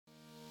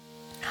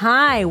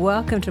Hi,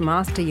 welcome to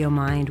Master Your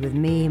Mind with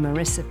me,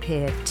 Marissa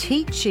Peer,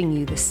 teaching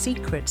you the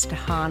secrets to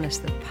harness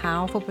the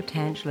powerful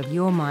potential of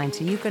your mind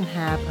so you can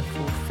have a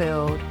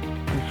fulfilled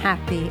and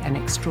happy and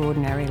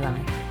extraordinary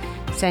life.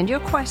 Send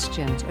your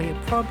questions or your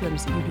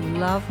problems that you'd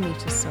love me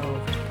to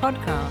solve to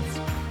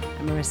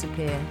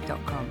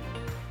podcast@marissapeer.com.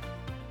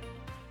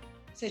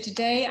 So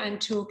today I'm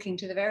talking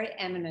to the very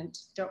eminent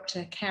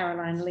Dr.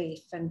 Caroline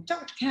Leaf. And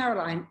Dr.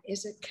 Caroline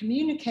is a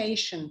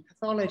communication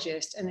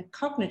pathologist and a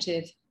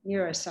cognitive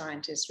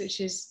neuroscientist, which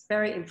is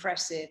very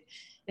impressive.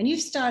 And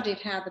you've studied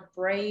how the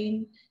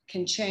brain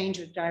can change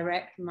with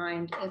direct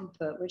mind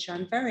input, which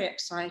I'm very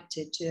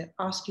excited to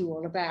ask you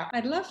all about.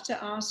 I'd love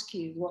to ask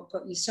you what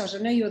got you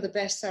started. I know you're the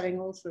best-selling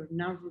author of a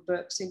number of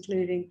books,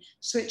 including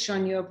Switch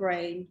on Your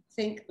Brain,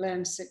 Think,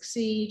 Learn,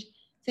 Succeed,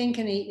 Think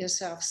and Eat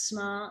Yourself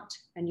Smart,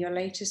 and your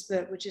latest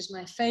book, which is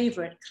my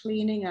favorite,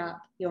 Cleaning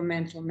Up Your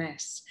Mental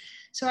Mess.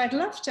 So I'd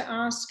love to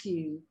ask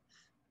you,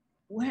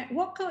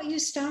 what got you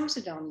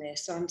started on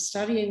this, on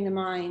studying the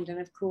mind and,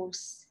 of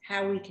course,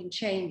 how we can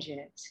change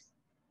it?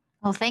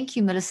 Well, thank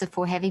you, Melissa,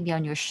 for having me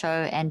on your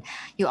show. And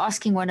you're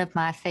asking one of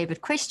my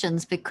favorite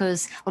questions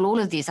because, well, all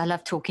of these, I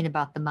love talking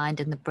about the mind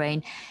and the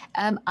brain.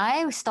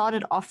 I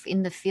started off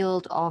in the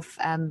field of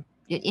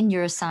in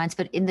neuroscience,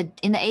 but in the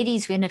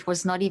 80s, when it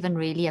was not even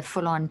really a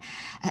full-on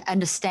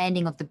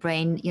understanding of the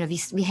brain,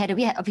 we had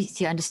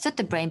obviously understood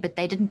the brain, but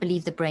they didn't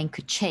believe the brain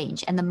could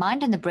change, and the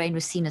mind and the brain were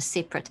seen as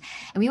separate.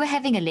 And we were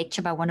having a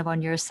lecture by one of our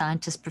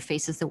neuroscientist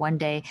professors the one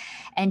day,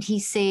 and he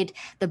said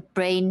the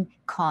brain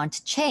can't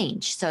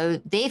change.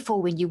 So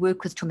therefore, when you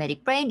work with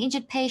traumatic brain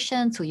injured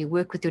patients or you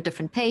work with your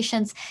different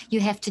patients,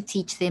 you have to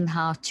teach them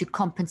how to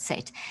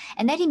compensate.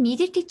 And that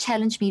immediately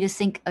challenged me to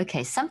think,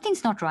 okay,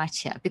 something's not right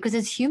here, because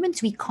as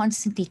humans, we're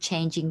constantly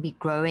changing, we're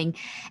growing,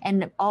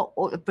 and our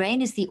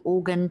brain is the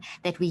organ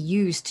that we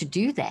use to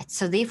do that.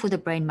 So therefore, the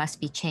brain must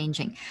be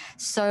changing.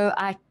 So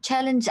I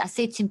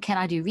said to him, can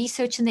I do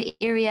research in the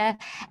area?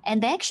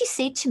 And they actually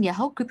said to me, a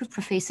whole group of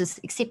professors,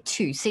 except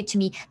two, said to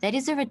me, that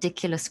is a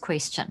ridiculous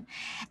question.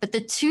 But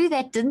the two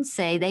that didn't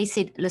say, they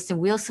said, listen,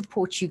 we'll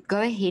support you.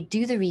 Go ahead,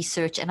 do the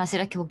research. And I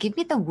said, okay, well, give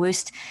me the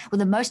worst or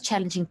the most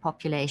challenging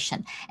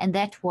population. And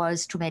that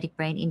was traumatic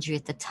brain injury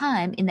at the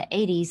time. In the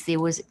 80s, there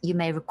was, you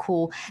may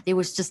recall, there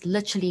was just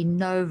literally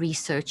no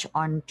research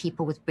on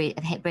people with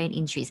brain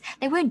injuries.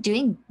 They weren't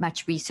doing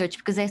much research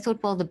because they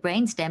thought, well, the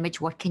brain's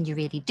damaged. What can you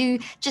really do?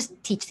 Just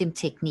teach them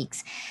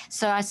techniques.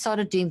 So I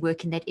started doing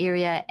work in that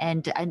area.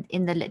 And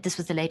this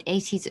was the late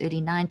 80s,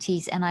 early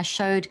 90s. And I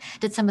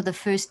did some of the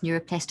first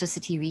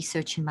neuroplasticity research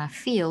in my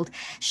field,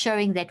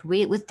 showing that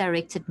with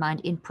directed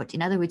mind input,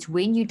 in other words,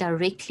 when you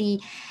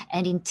directly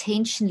and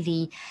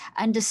intentionally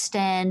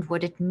understand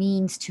what it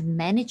means to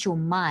manage your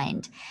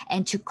mind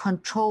and to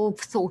control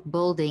thought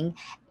building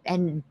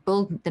and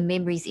build the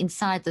memories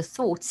inside the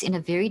thoughts in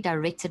a very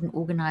directed and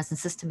organized and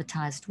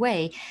systematized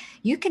way,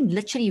 you can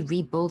literally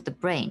rebuild the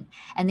brain.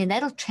 And then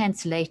that'll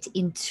translate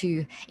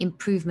into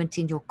improvement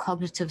in your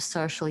cognitive,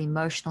 social,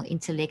 emotional,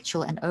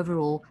 intellectual, and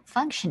overall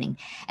functioning.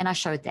 And I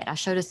showed that. I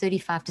showed a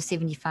 35 to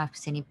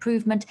 75%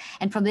 improvement.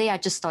 And from there, I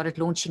just started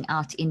launching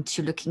out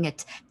into looking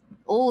at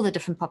all the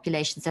different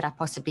populations that I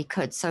possibly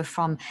could. So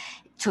from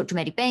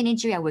traumatic brain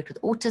injury, I worked with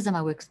autism,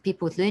 I worked with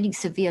people with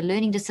severe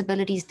learning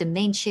disabilities,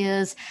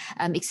 dementias,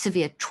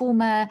 severe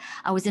trauma.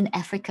 I was in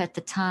Africa at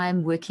the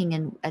time working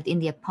in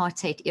the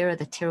apartheid era,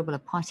 the terrible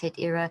apartheid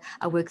era.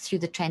 I worked through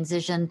the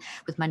transition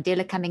with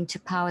Mandela coming to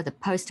power, the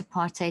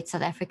post-apartheid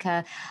South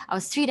Africa. I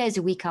was 3 days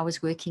a week, I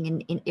was working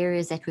in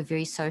areas that were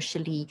very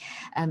socially,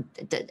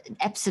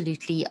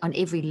 absolutely on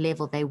every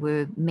level, they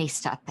were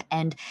messed up.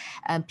 And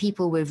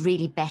people were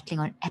really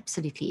battling on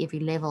absolutely every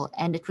level.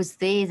 And it was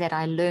there that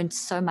I learned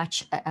so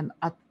much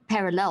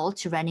parallel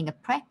to running a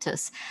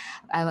practice.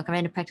 I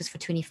ran a practice for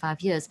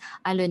 25 years.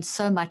 I learned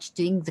so much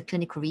doing the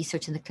clinical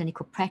research and the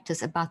clinical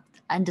practice about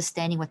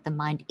understanding what the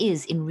mind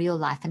is in real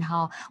life and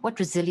what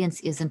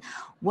resilience is and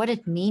what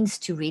it means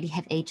to really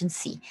have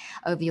agency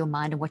over your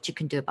mind and what you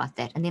can do about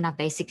that. And then I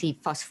basically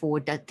fast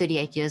forward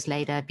 38 years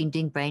later, I've been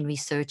doing brain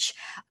research,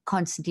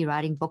 constantly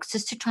writing books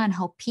just to try and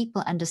help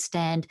people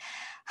understand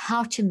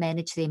how to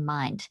manage their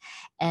mind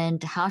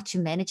and how to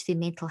manage their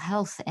mental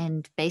health.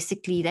 And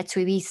basically that's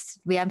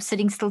where I'm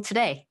sitting still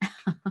today.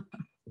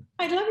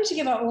 I'd love you to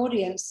give our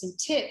audience some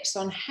tips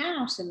on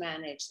how to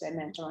manage their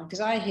mental mind,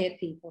 because I hear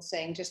people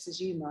saying, just as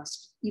you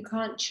must, you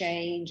can't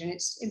change and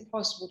it's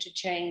impossible to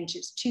change.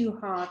 It's too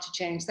hard to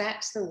change.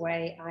 That's the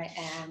way I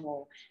am,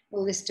 or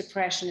this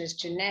depression is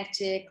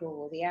genetic,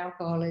 or the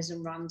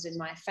alcoholism runs in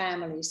my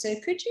family. So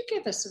could you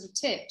give us some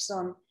tips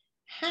on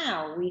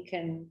how we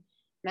can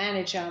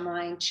manage our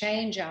mind,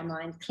 change our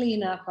mind,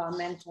 clean up our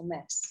mental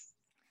mess?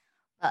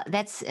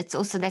 That's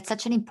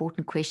such an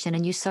important question,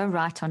 and you're so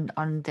right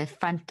on the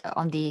front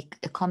on the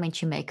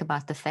comment you make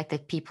about the fact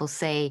that people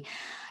say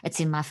it's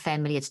in my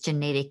family, it's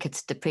genetic,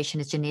 it's depression,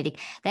 it's genetic.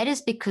 That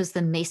is because the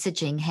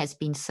messaging has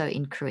been so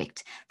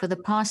incorrect for the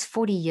past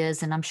 40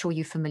 years, and I'm sure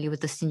you're familiar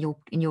with this in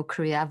your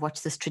career. I've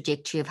watched this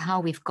trajectory of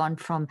how we've gone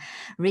from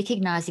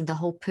recognizing the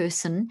whole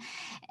person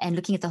and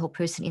looking at the whole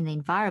person in the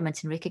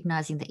environment and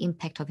recognizing the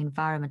impact of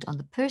environment on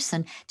the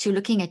person to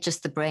looking at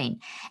just the brain.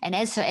 And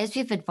as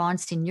we've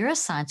advanced in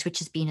neuroscience, which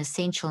has been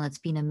essential and it's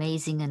been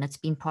amazing and it's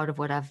been part of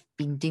what I've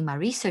been doing my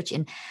research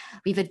in,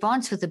 we've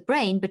advanced with the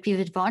brain, but we've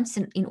advanced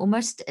in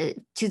almost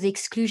to the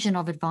exclusion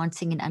of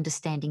advancing in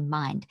understanding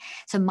mind.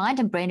 So mind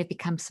and brain have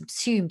become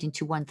subsumed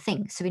into one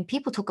thing. So when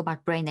people talk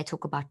about brain, they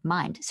talk about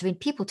mind. So when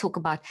people talk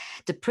about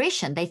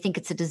depression, they think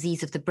it's a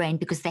disease of the brain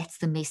because that's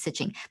the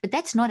messaging. But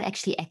that's not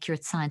actually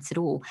accurate science at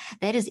all.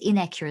 That is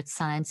inaccurate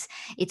science.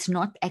 It's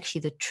not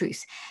actually the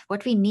truth.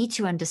 What we need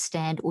to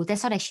understand, or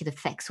that's not actually the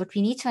facts, what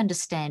we need to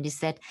understand is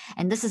that,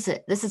 and this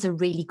is a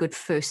really good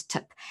first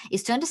tip,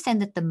 is to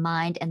understand that the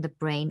mind and the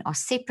brain are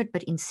separate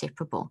but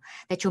inseparable,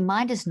 that your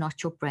mind is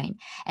not your brain.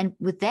 And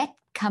with that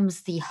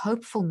comes the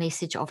hopeful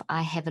message of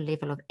I have a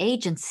level of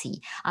agency.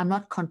 I'm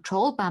not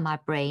controlled by my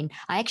brain.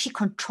 I actually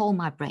control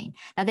my brain.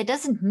 Now, that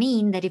doesn't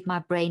mean that if my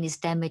brain is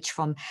damaged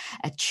from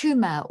a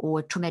tumor or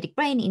a traumatic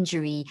brain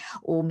injury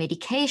or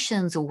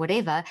medications or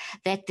whatever,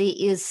 that there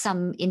is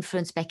some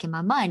influence back in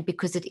my mind,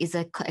 because it's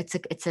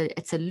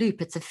a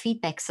loop, it's a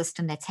feedback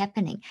system that's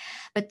happening.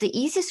 But the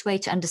easiest way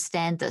to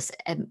understand this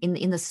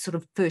in this sort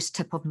of first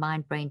tip of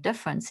mind-brain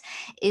difference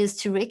is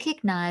to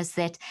recognize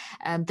that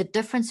the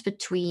difference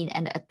between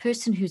a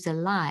person who's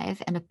alive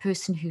and a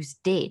person who's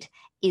dead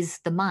is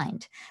the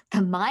mind.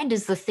 The mind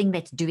is the thing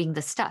that's doing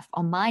the stuff.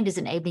 Our mind is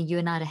enabling you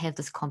and I to have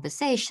this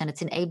conversation.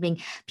 It's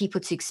enabling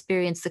people to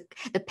experience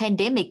the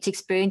pandemic, to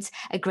experience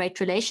a great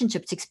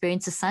relationship, to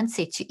experience a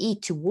sunset, to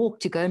eat, to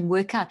walk, to go and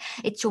work out.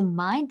 It's your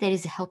mind that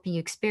is helping you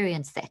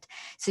experience that.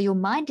 So your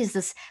mind is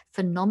this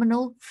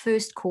phenomenal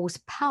first cause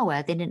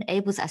power that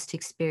enables us to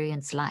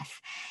experience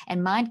life.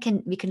 And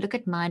we can look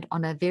at mind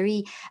on a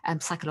very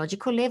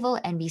psychological level,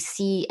 and we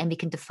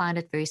can define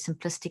it very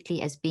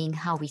simplistically as being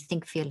how we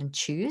think, feel, and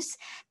choose.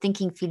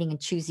 Thinking, feeling, and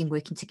choosing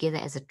working together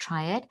as a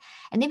triad.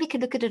 And then we can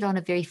look at it on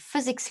a very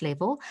physics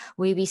level,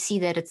 where we see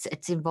that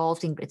it's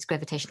involved in its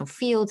gravitational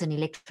fields and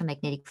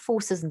electromagnetic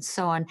forces and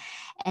so on.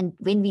 And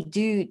when we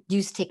do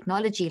use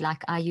technology,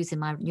 like I use in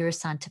my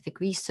neuroscientific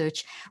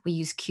research, we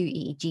use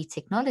QEEG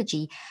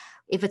technology.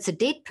 If it's a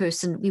dead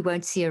person, we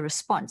won't see a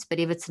response. But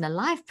if it's an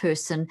alive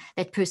person,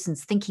 that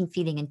person's thinking,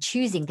 feeling, and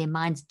choosing, their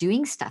mind's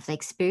doing stuff, they're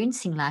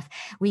experiencing life,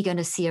 we're going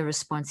to see a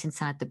response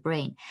inside the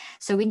brain.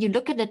 So when you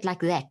look at it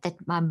like that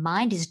my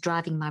mind is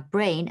driving my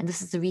brain, and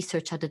this is the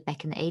research I did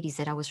back in the 80s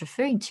that I was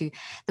referring to,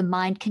 the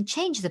mind can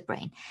change the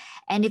brain.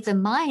 And if the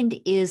mind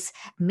is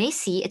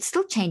messy, it's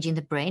still changing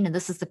the brain, and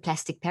this is the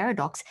plastic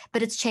paradox,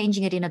 but it's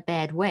changing it in a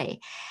bad way,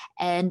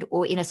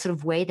 or in a sort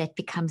of way that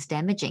becomes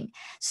damaging.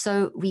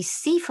 So we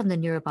see from the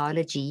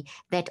neurobiology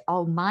that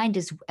our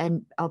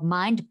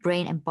mind,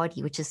 brain, and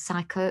body, which is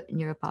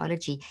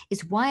psychoneurobiology,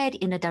 is wired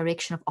in a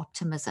direction of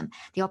optimism,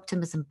 the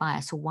optimism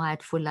bias, or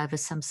wired for love,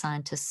 as some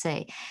scientists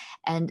say.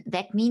 And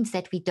that means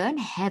that we don't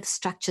have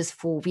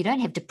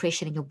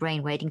depression in your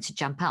brain waiting to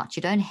jump out.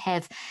 We don't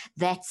have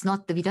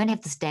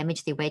this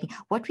damage there waiting.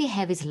 What we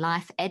have is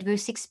life,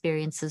 adverse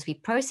experiences. We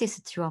process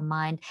it through our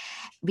mind.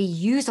 We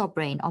use our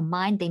brain. Our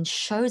mind then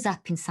shows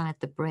up inside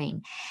the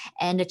brain,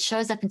 and it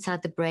shows up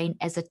inside the brain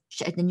as a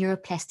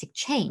neuroplastic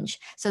change.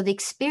 So the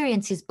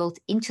experience is built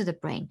into the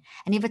brain.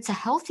 And if it's a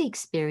healthy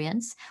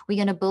experience, we're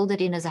going to build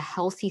it in as a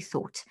healthy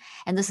thought.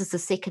 And this is the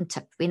second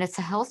tip. When it's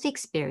a healthy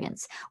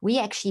experience, we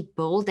actually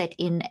build that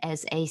in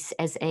as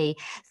a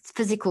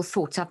physical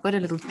thought. So I've got a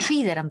little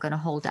tree that I'm going to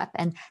hold up,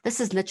 and this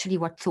is literally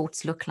what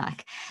thoughts look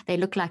like. They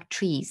look like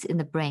trees in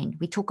the brain.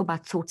 We talk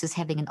about thoughts as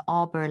having an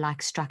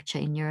arbor-like structure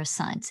in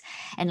neuroscience.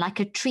 And like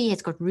a tree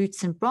has got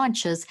roots and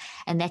branches,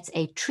 and that's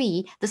a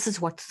tree, this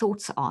is what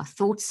thoughts are.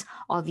 Thoughts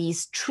are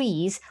these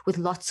trees with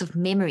lots of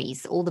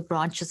memories. All the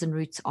branches and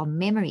roots are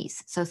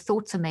memories. So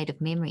thoughts are made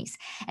of memories.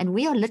 And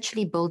we are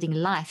literally building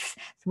life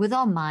with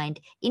our mind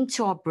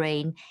into our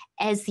brain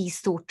as these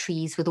thought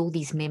trees with all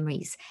these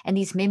memories. And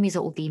these memories are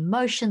all the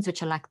emotions,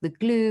 which are like the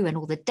glue, and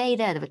all the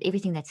data,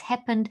 everything that's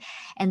happened.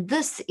 And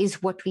this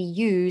is what we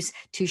use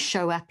to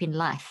show up in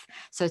life.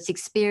 So it's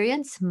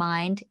experience,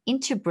 mind,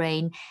 into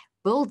brain,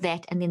 build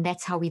that, and then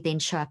that's how we then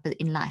show up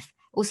in life.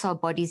 Also, our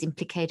body is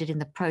implicated in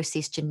the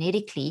process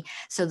genetically.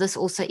 So this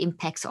also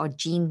impacts our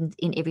genes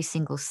in every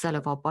single cell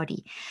of our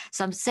body.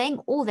 So I'm saying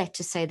all that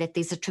to say that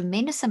there's a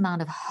tremendous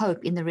amount of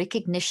hope in the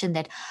recognition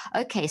that,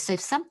 okay, so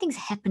if something's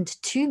happened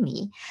to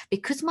me,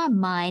 because my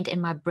mind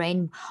and my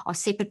brain are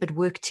separate but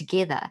work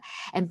together,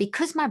 and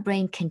because my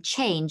brain can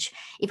change,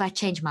 if I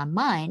change my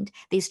mind,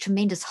 there's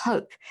tremendous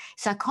hope.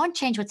 So I can't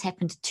change what's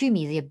happened to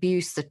me, the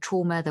abuse, the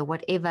trauma, the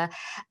whatever,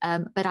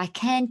 but I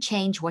can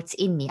change what's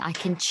in me. I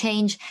can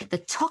change the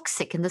toxins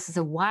toxic, and this is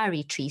a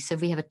wiry tree, so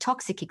if we have a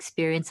toxic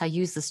experience, I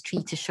use this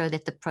tree to show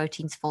that the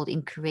proteins fold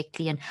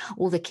incorrectly and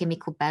all the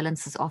chemical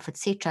balance is off,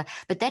 etc.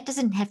 But that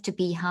doesn't have to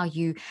be how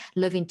you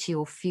live into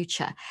your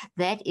future.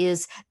 That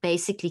is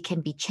basically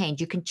can be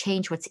changed. You can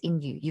change what's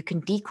in you. You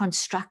can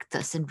deconstruct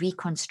this and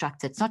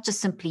reconstruct it. It's not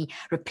just simply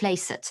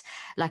replace it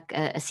like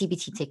a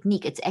CBT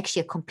technique. It's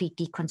actually a complete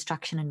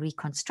deconstruction and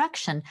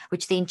reconstruction,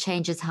 which then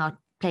changes how it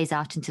plays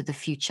out into the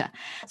future.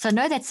 So I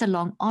know that's a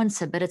long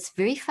answer, but it's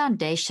very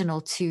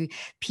foundational to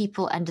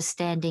people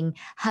understanding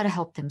how to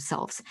help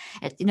themselves.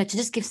 To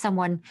just give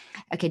someone,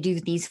 okay, do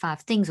these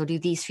 5 things or do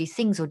these 3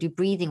 things or do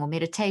breathing or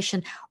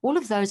meditation, all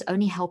of those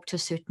only help to a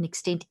certain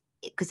extent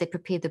because they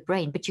prepare the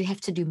brain, but you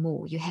have to do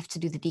more. You have to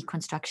do the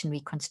deconstruction,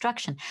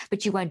 reconstruction,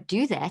 but you won't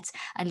do that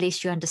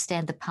unless you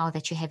understand the power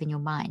that you have in your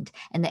mind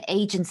and the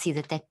agency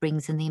that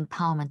brings and the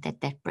empowerment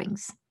that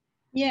brings.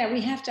 Yeah,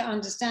 we have to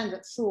understand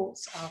that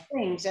thoughts are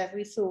things.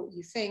 Every thought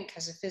you think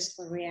has a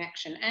physical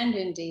reaction and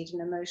indeed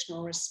an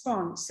emotional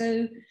response.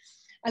 So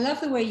I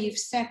love the way you've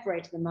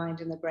separated the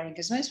mind and the brain,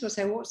 because most people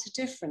say, what's the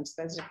difference?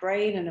 There's a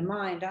brain and a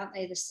mind, aren't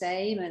they the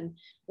same? And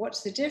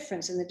what's the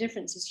difference? And the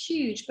difference is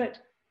huge. But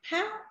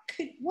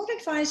what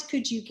advice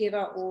could you give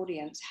our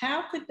audience?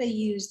 How could they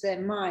use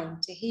their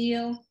mind to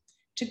heal,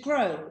 to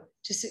grow,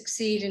 to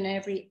succeed in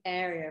every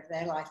area of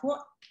their life? What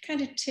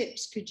kind of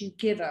tips could you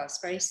give us?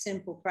 Very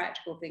simple,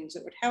 practical things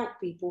that would help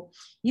people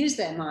use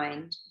their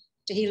mind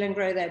to heal and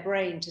grow their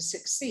brain to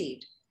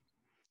succeed.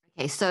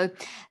 Okay, so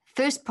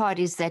first part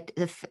is that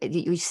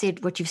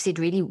what you've said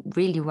really,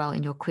 really well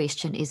in your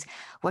question is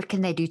what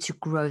can they do to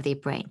grow their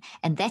brain?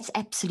 And that's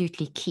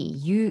absolutely key.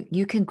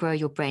 You can grow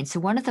your brain. So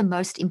one of the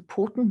most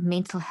important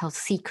mental health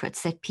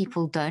secrets that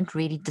people don't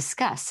really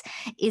discuss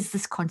is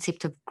this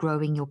concept of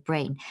growing your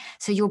brain.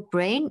 So your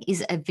brain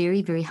is a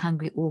very, very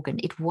hungry organ.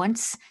 It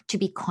wants to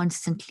be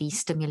constantly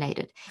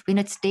stimulated. When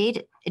it's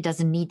dead, it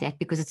doesn't need that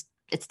because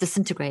it's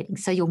disintegrating.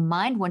 So your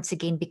mind once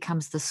again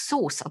becomes the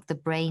source of the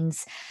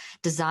brain's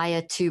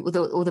desire to,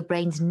 or the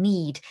brain's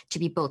need to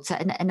be built. So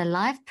an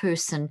alive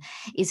person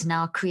is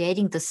now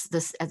creating this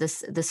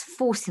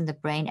force in the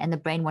brain, and the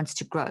brain wants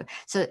to grow.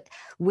 So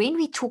when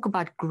we talk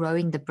about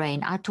growing the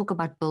brain, I talk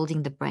about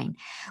building the brain.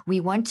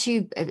 We want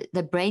to,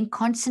 the brain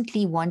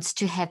constantly wants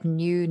to have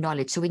new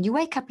knowledge. So when you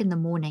wake up in the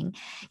morning,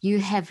 you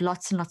have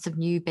lots and lots of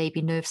new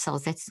baby nerve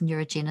cells. That's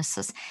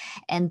neurogenesis.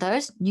 And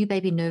those new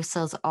baby nerve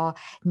cells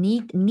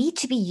need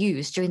to be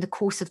used during the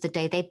course of the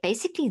day. They're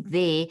basically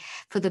there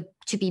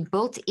to be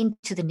built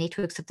into the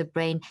networks of the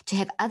brain, to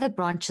have other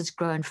branches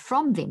grown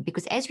from them.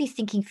 Because as we're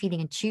thinking,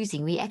 feeling, and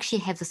choosing, we actually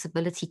have this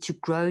ability to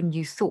grow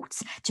new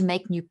thoughts, to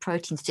make new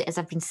proteins. As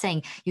I've been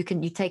saying, you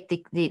take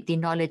the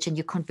knowledge and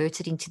you convert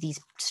it into these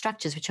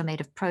structures which are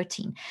made of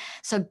protein.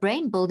 So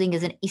brain building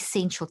is an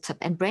essential tip.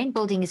 And brain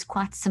building is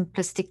quite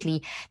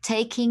simplistically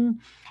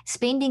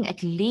spending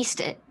at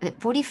least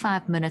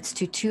 45 minutes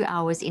to 2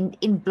 hours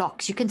in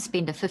blocks. You can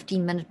spend a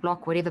 15-minute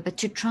block, whatever, but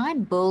to try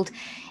and build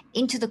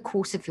into the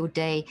course of your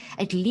day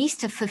at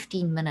least a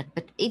 15-minute.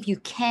 But if you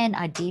can,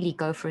 ideally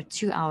go for a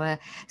 2-hour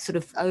sort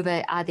of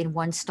over either in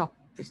one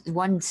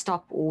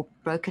stop or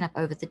broken up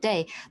over the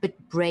day, but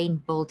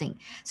brain building.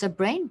 So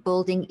brain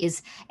building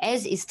is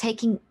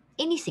taking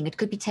anything. It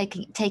could be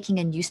taking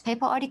a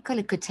newspaper article.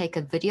 It could take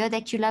a video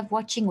that you love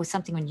watching or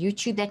something on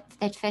YouTube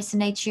that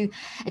fascinates you.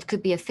 It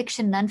could be a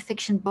fiction,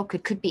 non-fiction book.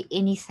 It could be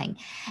anything.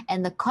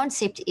 And the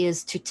concept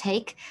is to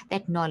take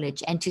that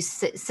knowledge and to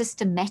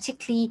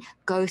systematically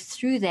go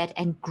through that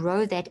and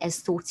grow that as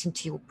thoughts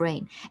into your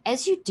brain.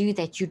 As you do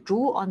that, you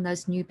draw on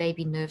those new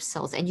baby nerve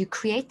cells and you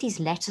create these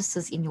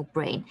lattices in your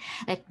brain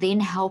that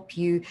then help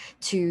you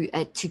to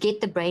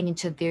get the brain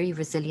into a very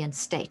resilient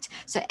state.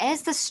 So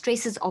as the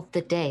stresses of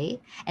the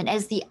day and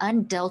as the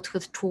undealt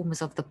with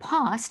traumas of the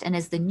past and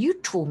as the new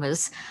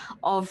traumas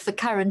of the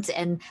current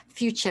and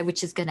future,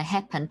 which is going to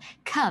happen,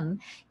 come,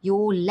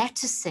 your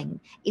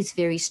latticing is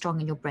very strong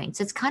in your brain.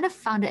 So it's kind of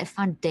a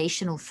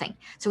foundational thing.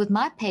 So with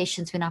my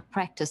patients, when I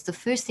practice, the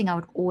first thing I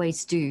would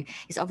always do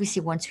is,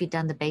 obviously once we've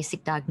done the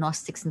basic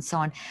diagnostics and so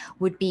on,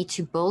 would be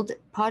to build,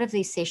 part of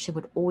the session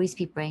would always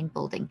be brain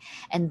building.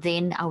 And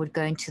then I would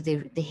go into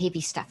the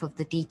heavy stuff of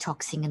the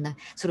detoxing and the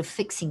sort of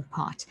fixing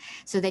part,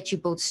 so that you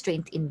build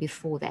strength in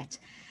before that.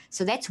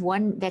 So that's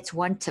one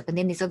tip. And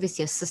then there's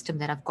obviously a system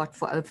that I've got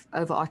for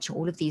overarching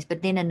all of these.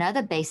 But then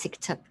another basic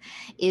tip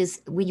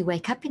is when you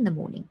wake up in the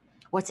morning,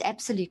 what's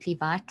absolutely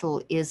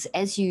vital is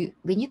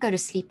when you go to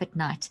sleep at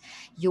night,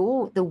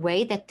 the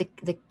way that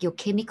your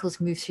chemicals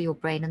move through your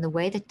brain and the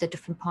way that the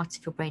different parts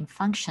of your brain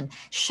function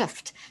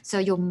shift. So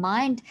your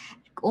mind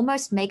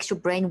almost makes your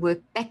brain work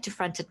back to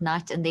front at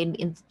night, and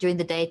then during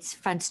the day it's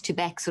front to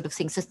back sort of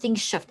thing. So things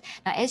shift.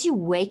 Now, as you're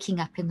waking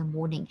up in the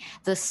morning,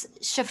 this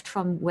shift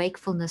from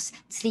wakefulness,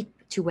 sleep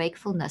to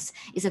wakefulness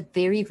is a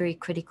very, very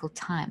critical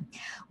time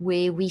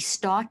where we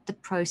start the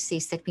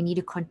process that we need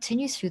to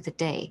continue through the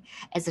day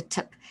as a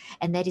tip,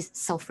 and that is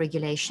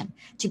self-regulation.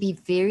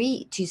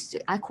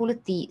 I call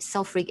it it's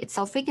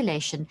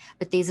self-regulation,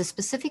 but there's a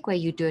specific way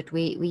you do it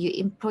where you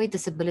employ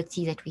this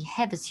ability that we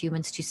have as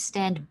humans to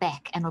stand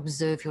back and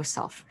observe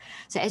yourself.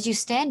 So as you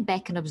stand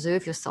back and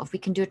observe yourself, we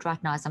can do it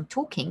right now as I'm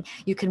talking.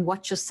 You can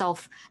watch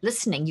yourself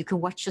listening. You can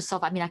watch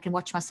yourself. I mean, I can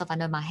watch myself. I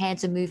know my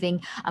hands are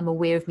moving. I'm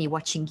aware of me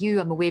watching you.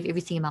 I'm aware of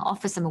everything in my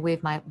office. I'm aware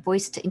of my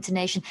voice to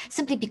intonation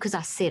simply because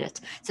I said it.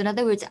 So in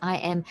other words, I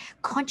am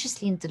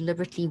consciously and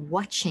deliberately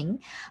watching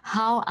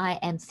how I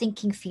am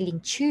thinking,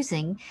 feeling,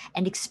 choosing,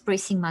 and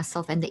expressing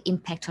myself and the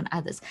impact on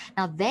others.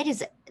 Now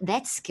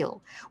that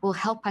skill will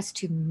help us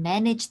to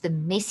manage the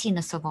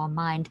messiness of our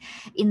mind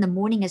in the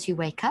morning as you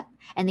wake up,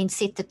 and then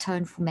set the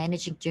tone for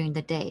managing during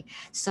the day.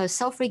 So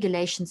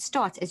self-regulation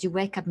starts as you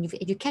wake up, and if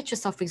you catch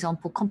yourself, for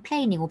example,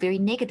 complaining or very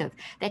negative,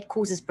 that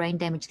causes brain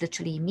damage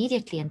literally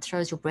immediately and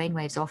throws your brain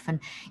waves off and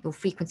your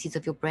frequencies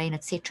of your brain,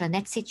 etc. And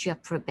that sets you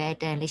up for a bad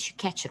day unless you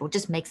catch it, or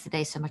just makes the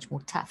day so much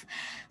more tough.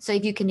 So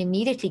if you can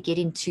immediately get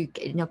into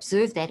and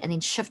observe that and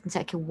then shift and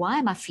say, okay, why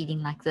am I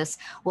feeling like this?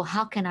 Well,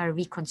 how can I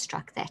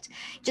reconstruct that?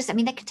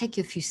 That can take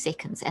you a few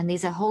seconds. And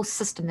there's a whole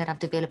system that I've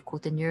developed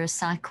called the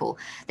neurocycle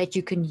that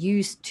you can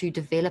use to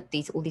develop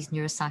all these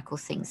neurocycle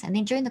things. And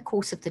then during the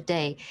course of the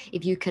day,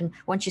 if you can,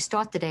 once you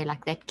start the day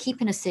like that,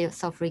 keep in a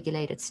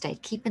self-regulated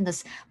state, keep in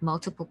this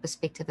multiple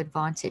perspective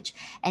advantage,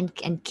 and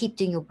keep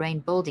doing your brain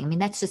building. I mean,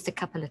 that's just a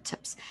couple of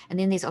tips. And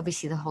then there's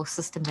obviously the whole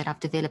system that I've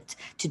developed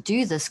to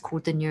do this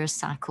called the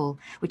neurocycle,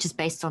 which is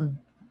based on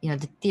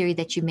the theory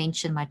that you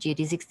mentioned, my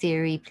geodesic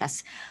theory,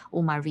 plus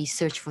all my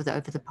research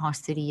over the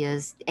past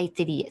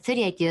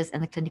 38 years,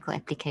 and the clinical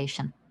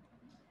application.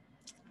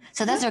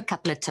 So those are a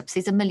couple of tips.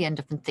 There's a million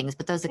different things,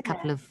 but those are a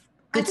couple of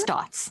good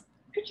starts.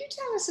 Could you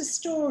tell us a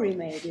story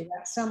maybe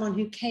about someone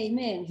who came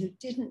in who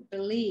didn't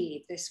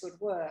believe this would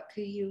work,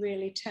 who you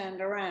really turned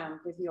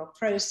around with your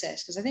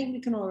process? Because I think we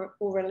can all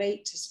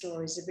relate to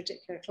stories of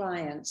particular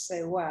clients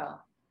so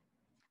well.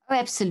 Oh,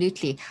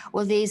 absolutely.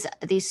 Well, there's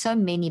so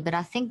many, but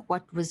I think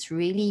what was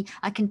really,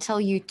 I can tell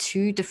you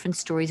two different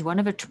stories. One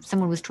of it,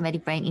 someone with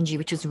traumatic brain injury,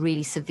 which was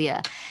really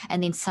severe,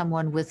 and then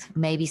someone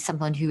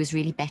who was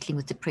really battling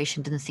with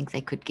depression, didn't think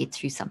they could get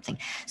through something.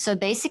 So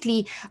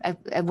basically,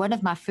 one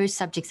of my first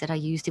subjects that I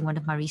used in one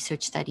of my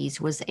research studies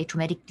was a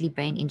traumatically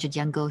brain injured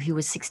young girl who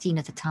was 16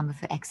 at the time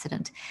of her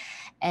accident.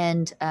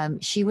 And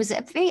she was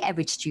a very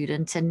average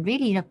student and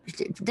really,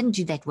 didn't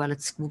do that well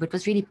at school, but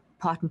was really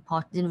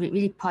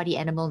really party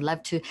animal,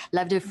 loved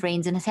her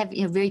friends, and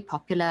was very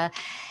popular.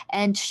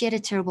 And she had a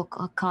terrible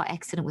car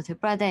accident with her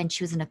brother, and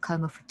she was in a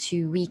coma for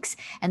 2 weeks.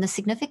 And the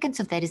significance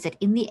of that is that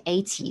in the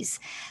 80s,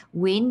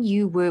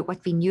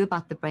 what we knew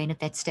about the brain at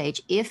that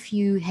stage, if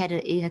you had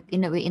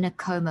in a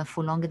coma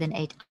for longer than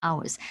 8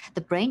 hours, the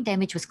brain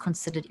damage was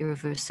considered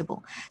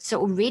irreversible. So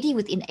already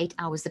within 8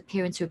 hours, the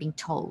parents were being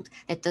told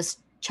that this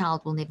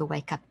child will never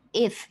wake up.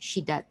 If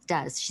she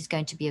does, she's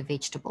going to be a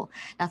vegetable.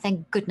 Now,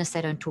 thank goodness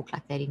they don't talk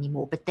like that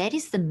anymore. But that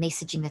is the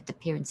messaging that the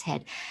parents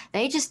had.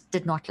 They just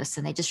did not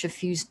listen. They just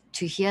refused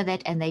to hear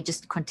that, and they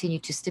just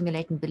continued to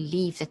stimulate and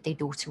believe that their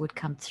daughter would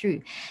come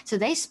through. So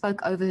they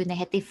spoke over her, and they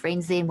had their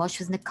friends there. And while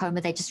she was in a coma,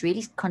 they just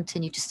really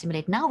continued to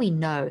stimulate. Now we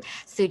know,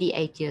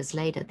 38 years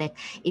later, that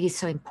it is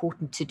so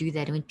important to do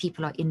that. And when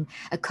people are in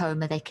a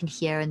coma, they can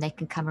hear and they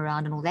can come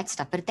around and all that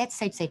stuff. But at that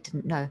stage, they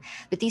didn't know.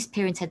 But these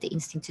parents had the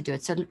instinct to do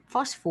it. So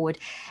fast forward,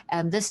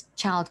 this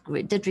child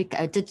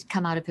did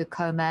come out of her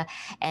coma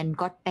and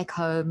got back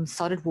home,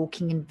 started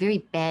walking, and very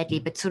badly,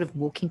 but sort of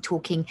walking,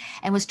 talking,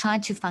 and was trying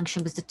to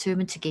function, was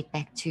determined to get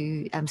back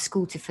to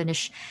school to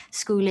finish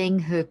schooling.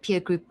 Her peer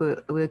group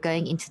were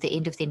going into the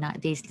end of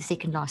their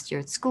second last year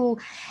at school,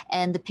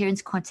 and the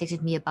parents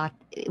contacted me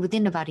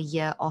within about a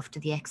year after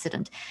the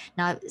accident.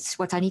 Now,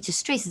 what I need to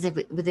stress is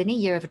that within a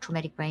year of a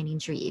traumatic brain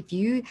injury, if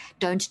you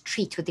don't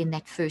treat within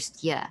that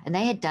first year, and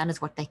they had done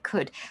as what they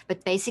could,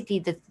 but basically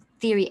the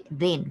theory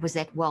then was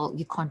that, well,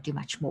 you can't do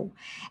much more.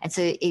 And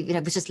so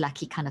it was just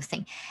lucky kind of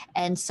thing.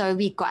 And so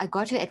I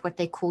got her at what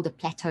they called a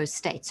plateau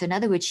state. So in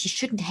other words, she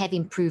shouldn't have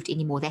improved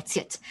anymore. That's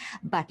it.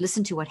 But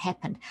listen to what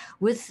happened.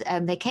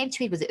 They came to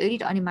me, it was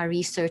early on in my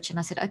research, and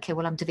I said, okay,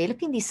 well, I'm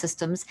developing these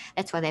systems.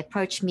 That's why they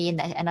approached me.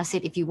 And I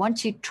said, if you want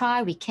to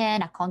try, we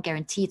can. I can't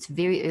guarantee, it's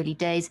very early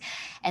days.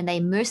 And they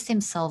immersed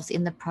themselves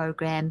in the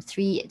program,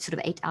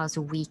 8 hours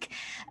a week,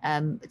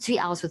 3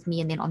 hours with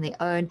me and then on their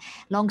own.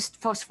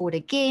 Fast forward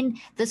again,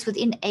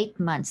 within 8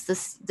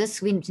 months,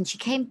 when she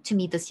came to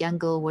me, this young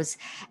girl was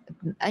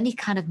only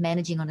kind of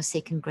managing on a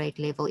second grade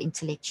level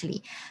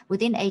intellectually.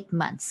 Within 8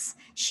 months,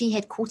 she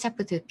had caught up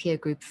with her peer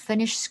group,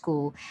 finished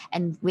school,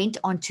 and went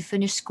on to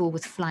finish school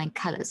with flying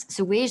colors.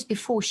 So whereas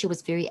before she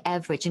was very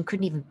average and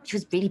she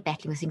was really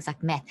battling with things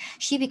like math,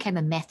 she became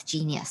a math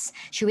genius.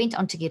 She went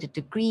on to get a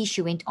degree.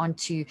 She went on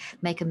to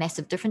make a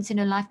massive difference in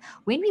her life.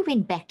 When we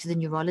went back to the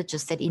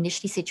neurologist that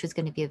initially said she was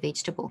going to be a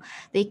vegetable,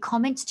 their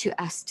comments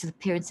to us, to the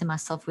parents and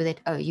myself, were that,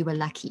 oh, you were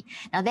lucky.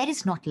 Now, that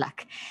is not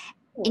luck.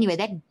 Anyway,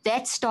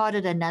 that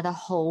started another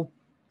whole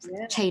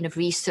chain of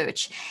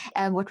research.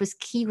 What was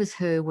key with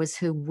her was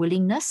her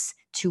willingness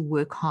to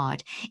work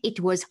hard. It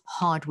was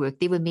hard work.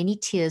 There were many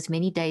tears,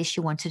 many days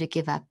she wanted to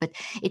give up, but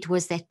it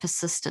was that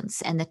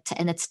persistence and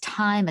it's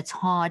time, it's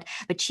hard.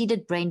 But she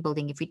did brain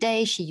building every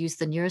day. She used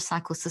the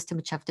neurocycle system,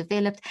 which I've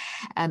developed,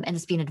 and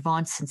it's been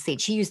advanced since then.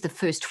 She used the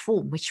first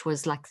form, which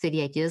was like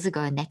 38 years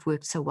ago, and that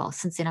worked so well.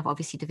 Since then, I've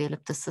obviously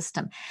developed the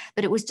system.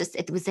 But it was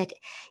that,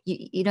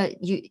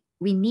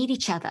 we need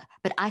each other,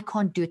 but I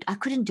can't do it. I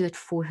couldn't do it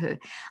for her.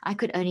 I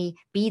could only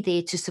be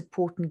there to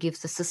support and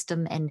give the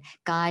system and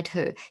guide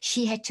her.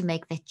 She had to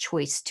make that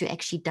choice to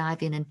actually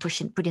dive in and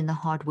push and put in the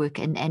hard work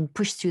and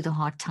push through the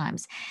hard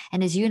times.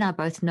 And as you and I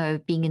both know,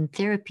 being in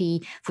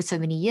therapy for so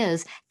many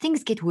years,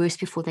 things get worse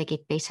before they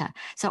get better.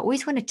 So I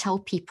always want to tell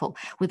people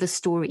with a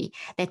story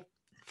that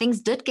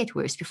things did get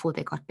worse before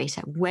they got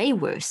better, way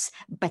worse,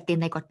 but then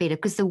they got better,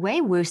 because the way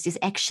worse is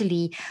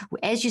actually,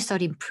 as you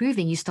start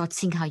improving, you start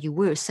seeing how you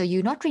were. So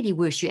you're not really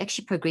worse, you're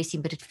actually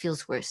progressing, but it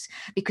feels worse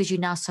because you're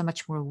now so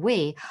much more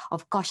aware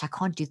of, gosh, I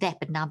can't do that,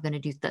 but now I'm going to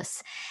do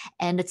this.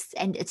 And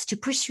it's to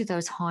push through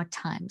those hard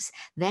times.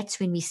 That's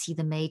when we see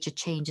the major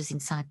changes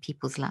inside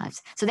people's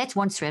lives. So that's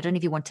one story. I don't know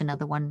if you want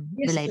another one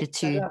related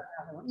to.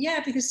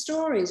 Yeah, because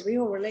stories, we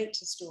all relate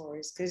to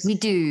stories. We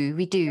do.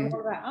 They're all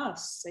about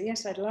us. So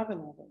yes, I'd love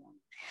another one.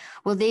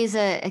 Well,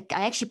 I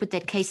actually put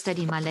that case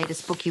study in my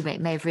latest book. You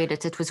may have read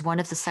it. It was one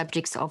of the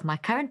subjects of my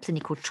current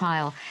clinical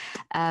trial.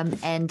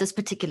 And this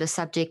particular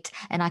subject,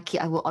 and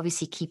I will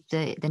obviously keep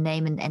the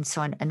name and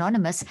so on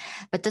anonymous,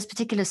 but this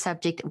particular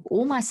subject,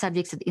 all my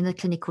subjects in the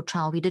clinical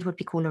trial, we did what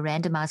we call a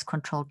randomized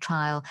controlled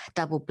trial,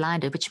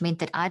 double-blinded, which meant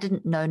that I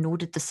didn't know, nor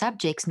did the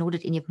subjects, nor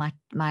did any of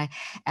my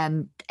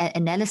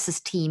analysis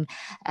team,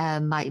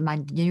 my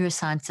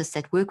neuroscientists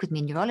that work with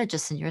me,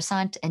 neurologists and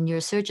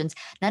neurosurgeons,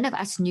 none of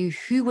us knew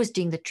who was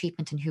doing the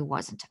treatment and who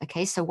wasn't.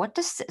 Okay, so what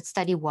this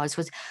study was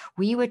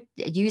we were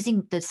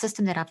using the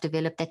system that I've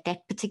developed,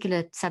 that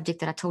particular subject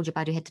that I told you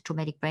about who had the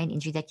traumatic brain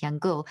injury, that young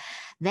girl,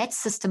 that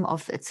system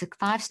it's a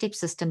 5-step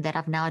system that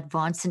I've now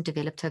advanced and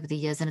developed over the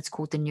years, and it's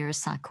called the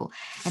neurocycle.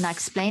 And I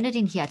explain it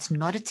in here. It's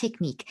not a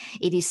technique.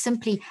 It is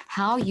simply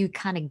how you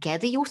kind of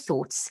gather your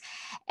thoughts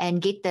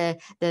and get the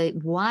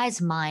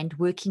wise mind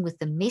working with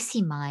the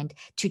messy mind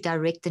to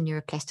direct the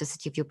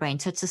neuroplasticity of your brain.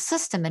 So it's a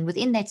system, and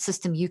within that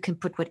system, you can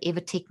put whatever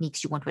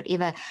techniques you want,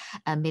 whatever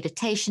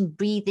meditation,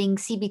 breathing,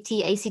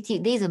 CBT,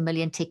 ACT, there's a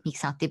million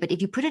techniques out there. But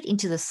if you put it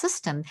into the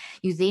system,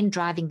 you're then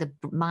driving the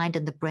mind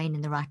and the brain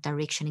in the right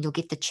direction, and you'll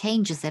get the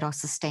changes that are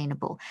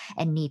sustainable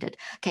and needed.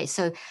 Okay,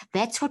 so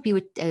that's what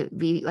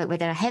that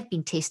I have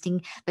been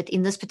testing, but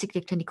in this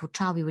particular clinical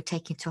trial, we were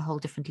taking it to a whole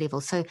different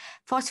level. So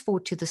fast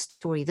forward to the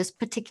story. This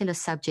particular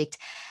subject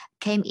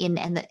came in,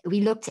 and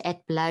we looked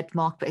at blood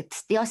markers.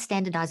 There are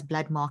standardized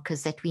blood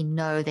markers that we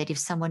know that if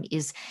someone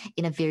is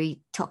in a very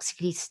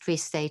toxically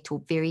stressed state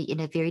or in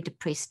a very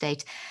depressed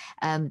state,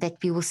 that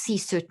we will see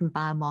certain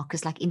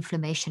biomarkers like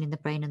inflammation in the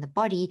brain and the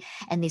body,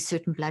 and there's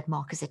certain blood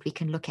markers that we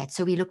can look at.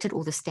 So we looked at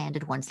all the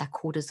standard ones like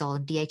cortisol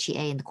and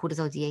DHEA and the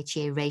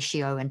cortisol-DHEA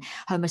ratio and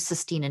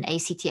homocysteine and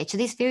ACTH. So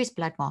there's various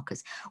blood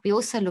markers. We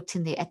also looked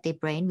at their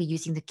brain. We're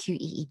using the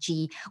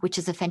QEEG, which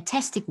is a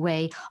fantastic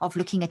way of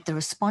looking at the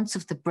response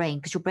of the brain,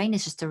 because your brain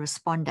is just a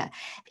responder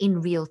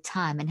in real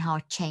time and how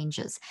it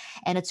changes.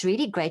 And it's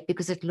really great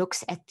because it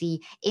looks at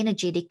the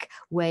energetic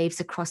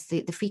waves across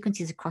the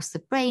frequencies across the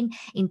brain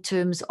in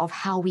terms of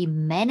how we're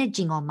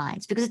managing our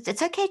minds, because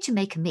it's okay to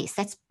make a mess.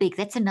 That's big.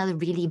 That's another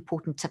really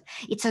important tip.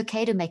 It's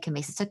okay to make a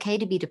mess. It's okay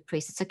to be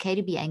depressed. It's okay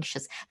to be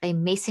anxious. They're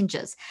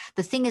messengers.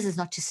 The thing is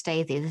not to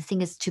stay there. The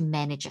thing is to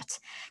manage it.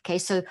 Okay,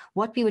 so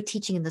what we were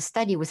teaching in the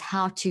study was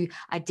how to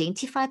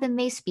identify the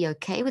mess, be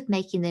okay with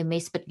making the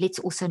mess, but let's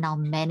also now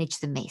manage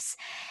the mess.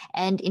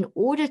 And in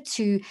order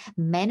to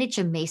manage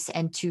a mess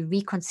and to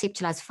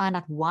reconceptualize, find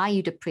out why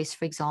you're depressed,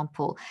 for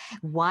example,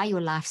 why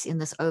your life's in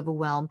this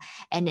overwhelm,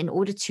 and in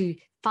order to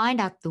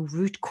find out the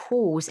root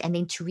cause and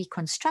then to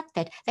reconstruct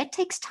that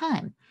takes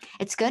time.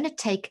 It's going to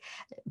take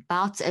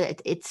about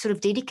it's sort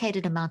of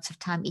dedicated amounts of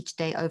time each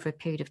day over a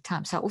period of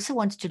time. So I also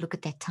wanted to look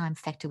at that time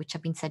factor, which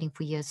I've been studying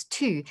for years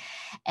too.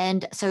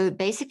 And so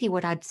basically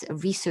what I'd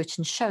researched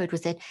and showed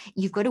was that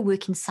you've got to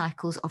work in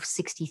cycles of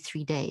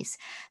 63 days.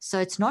 So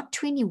it's not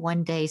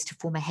 21 days to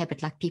form a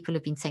habit like people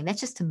have been saying.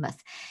 That's just a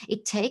myth.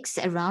 It takes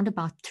around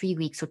about 3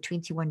 weeks or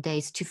 21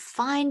 days to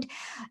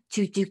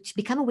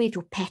become aware of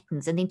your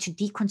patterns and then to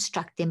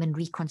deconstruct them and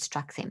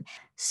reconstruct them.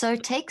 So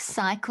it takes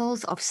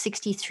cycles of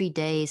 63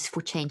 days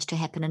for change to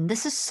happen. And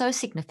this is so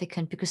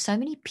significant because so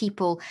many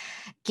people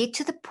get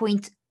to the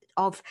point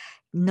of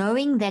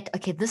knowing that,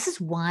 okay, this is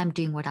why I'm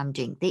doing what I'm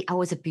doing. I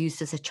was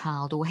abused as a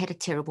child, or had a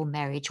terrible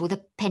marriage, or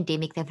the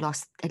pandemic, they've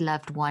lost a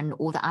loved one,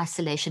 or the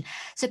isolation.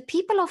 So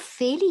people are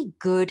fairly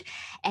good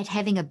at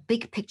having a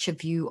big picture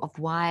view of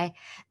why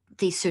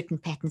these certain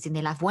patterns in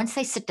their life once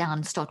they sit down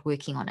and start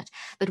working on it.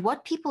 But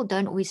what people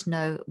don't always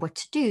know what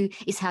to do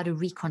is how to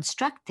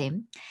reconstruct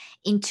them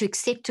into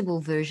acceptable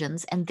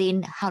versions, and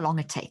then how long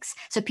it takes.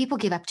 So people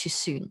give up too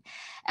soon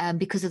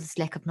because of this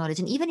lack of knowledge.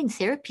 And even in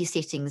therapy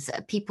settings,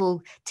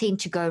 people tend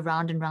to go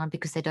round and round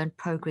because they don't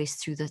progress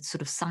through the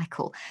sort of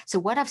cycle. So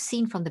what I've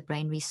seen from the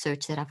brain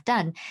research that I've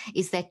done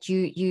is that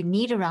you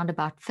need around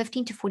about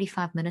 15 to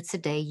 45 minutes a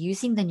day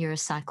using the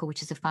neurocycle,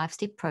 which is a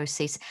 5-step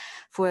process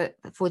for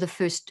the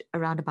first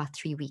around about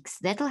 3 weeks.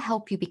 That'll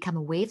help you become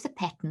aware of the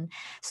pattern,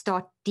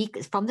 start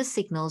from the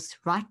signals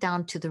right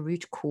down to the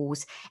root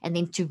cause, and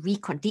then to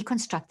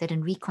deconstruct that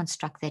and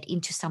reconstruct that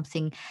into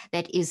something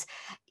that is,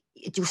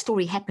 your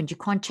story happened. You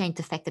can't change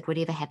the fact that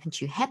whatever happened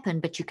to you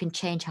happened, but you can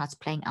change how it's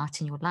playing out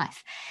in your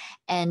life.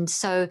 And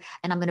so,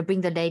 and I'm going to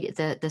bring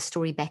the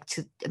story back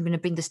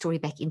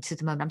into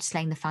the moment. I'm just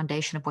laying the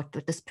foundation of what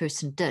this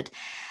person did.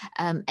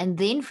 And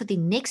then for the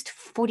next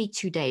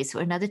 42 days,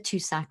 or another 2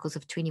 cycles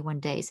of 21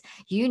 days,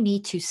 you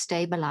need to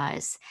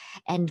stabilize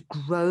and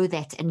grow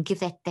that and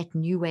give that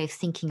new way of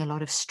thinking a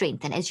lot of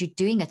strength. And as you're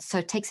doing it, so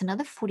it takes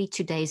another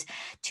 42 days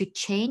to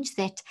change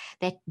that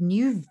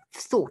new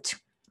thought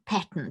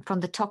pattern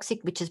from the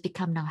toxic, which has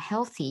become now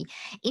healthy,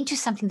 into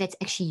something that's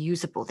actually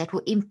usable, that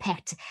will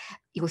impact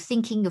your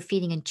thinking, your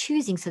feeling, and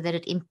choosing, so that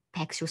it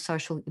impacts your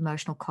social,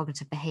 emotional,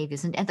 cognitive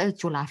behaviors, and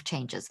that your life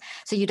changes.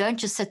 So you don't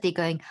just sit there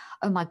going,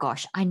 oh my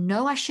gosh, I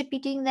know I should be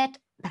doing that,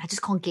 but I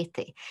just can't get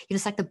there.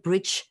 It's like the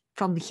bridge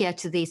from here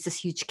to there is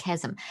this huge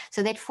chasm.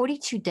 So that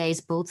 42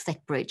 days builds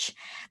that bridge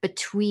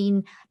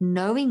between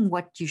knowing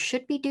what you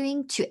should be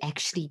doing to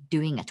actually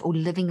doing it or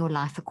living your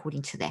life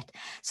according to that.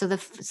 So the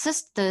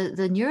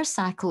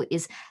neurocycle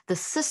is the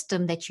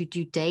system that you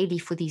do daily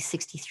for these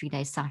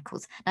 63-day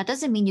cycles. Now, it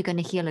doesn't mean you're going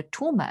to heal a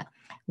trauma,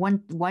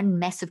 one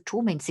massive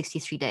trauma in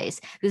 63 days,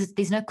 because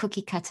there's no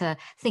cookie cutter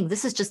thing.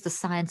 This is just the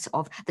science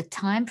of the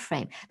time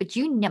frame. But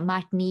you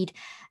might need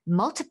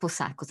multiple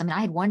cycles. I mean,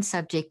 I had one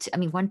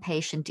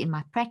patient in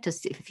my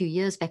practice a few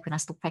years back when I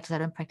still practice, I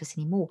don't practice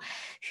anymore,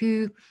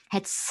 who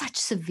had such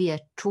severe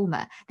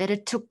trauma that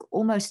it took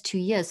almost 2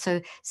 years.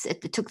 So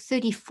it took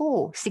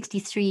 34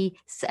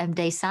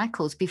 63-day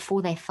cycles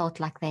before they felt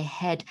like they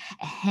had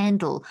a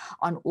handle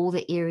on all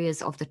the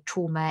areas of the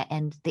trauma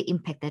and the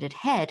impact that it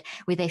had,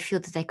 where they feel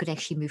that they could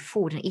actually move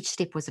forward. And each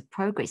step was a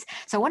progress.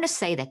 So I want to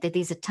say that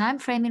there's a time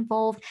frame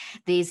involved.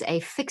 There's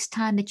a fixed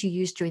time that you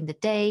use during the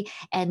day,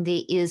 and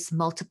there is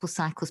multiple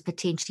cycles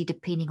potentially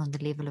depending on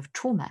the level of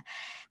trauma.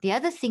 The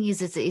other thing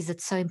is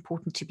it's so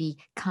important to be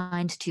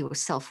kind to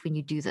yourself when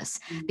you do this,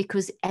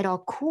 because at our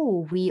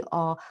core, we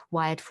are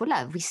wired for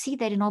love. We see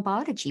that in our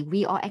biology.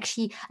 We are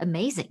actually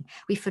amazing.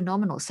 We're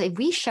phenomenal. So if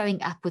we're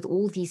showing up with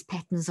all these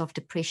patterns of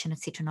depression,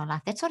 etc. in our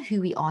life, that's not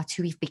who we are, it's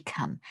who we've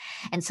become.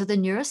 And so the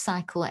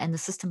neurocycle and the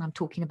system I'm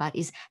talking about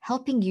is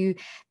helping you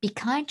be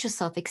kind to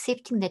yourself,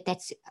 accepting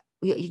that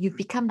you've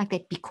become like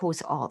that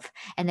because of,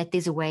 and that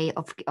there's a way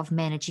of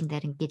managing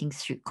that and getting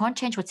through. Can't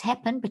change what's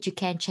happened, but you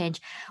can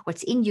change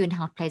what's in you and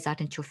how it plays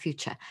out into your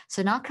future.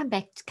 So now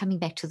coming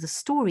back to the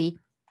story,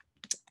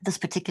 this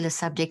particular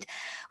subject,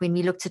 when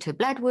we looked at her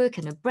blood work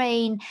and her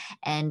brain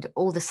and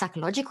all the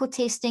psychological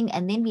testing,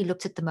 and then we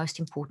looked at the most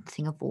important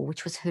thing of all,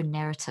 which was her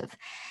narrative.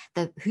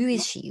 Who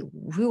is she?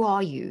 Who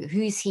are you?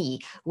 Who is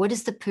he? What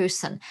is the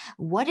person?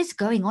 What is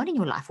going on in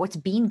your life? What's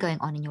been going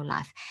on in your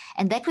life?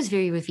 And that was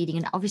very revealing.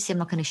 And obviously, I'm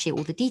not going to share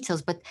all the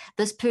details, but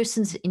this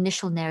person's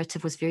initial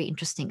narrative was very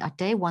interesting. At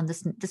day one,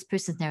 this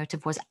person's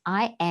narrative was,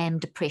 I am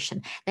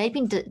depression. They'd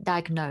been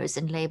diagnosed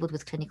and labeled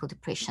with clinical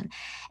depression.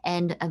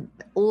 And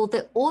all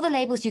the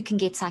labels you can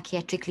get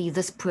psychiatrically,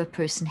 this poor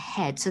person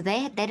had. So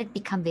that had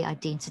become their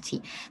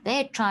identity. They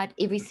had tried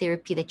every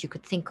therapy that you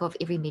could think of,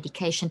 every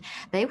medication.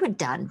 They were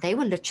done. They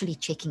were literally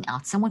checking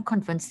out. Someone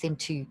convinced them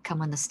to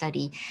come on the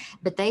study,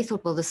 but they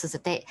thought, well, this is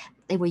it.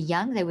 They were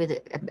young. They were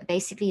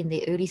basically in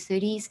their early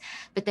 30s,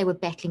 but they were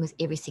battling with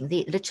everything.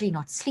 They're literally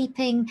not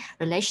sleeping,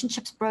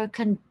 relationships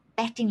broken,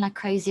 acting like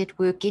crazy at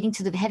work,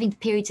 having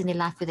periods in their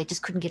life where they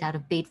just couldn't get out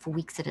of bed for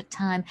weeks at a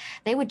time.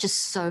 They were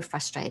just so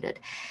frustrated.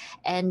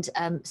 And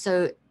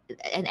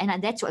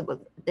that's what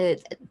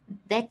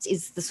that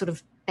is the sort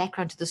of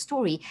background to the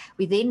story.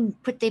 We then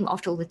put them,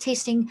 after all the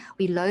testing,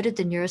 we loaded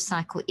the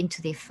neurocycle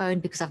into their phone,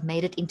 because I've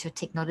made it into a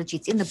technology.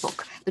 It's in the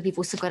book, but I've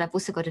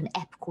also got an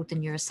app called the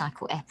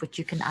Neurocycle app, which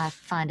you can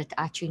find at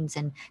iTunes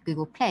and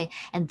Google Play.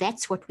 And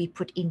that's what we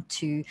put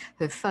into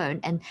her phone,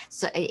 and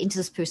so into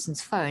this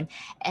person's phone.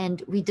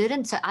 And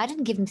I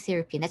didn't give them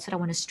therapy. And that's what I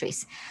want to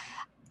stress.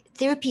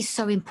 Therapy is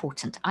so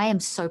important. I am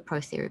so pro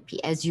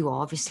therapy, as you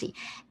are, obviously.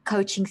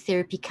 Coaching,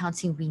 therapy,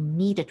 counseling, we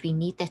need it. We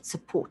need that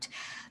support.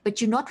 But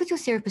you're not with your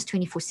therapist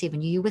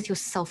 24/7. You're with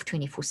yourself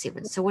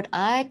 24/7. So what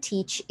I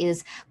teach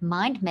is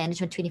mind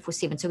management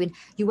 24/7. So when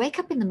you wake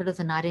up in the middle of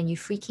the night and you're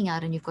freaking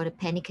out and you've got a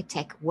panic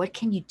attack, what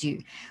can you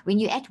do? When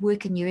you're at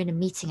work and you're in a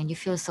meeting and you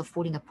feel yourself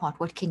falling apart,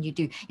 what can you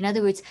do? In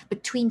other words,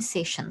 between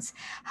sessions,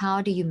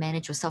 how do you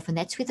manage yourself? And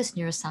that's where this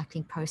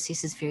neurocycling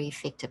process is very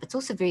effective. It's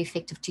also very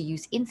effective to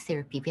use in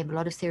therapy. We have a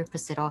lot of therapists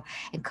therapists that are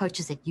and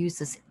coaches that use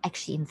this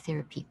actually in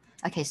therapy.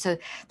 Okay, so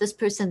this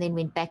person then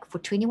went back for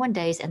 21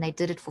 days and they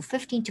did it for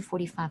 15 to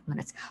 45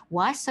 minutes.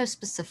 Why so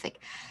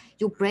specific?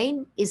 Your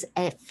brain is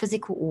a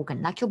physical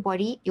organ. Like your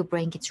body, your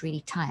brain gets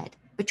really tired.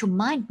 But your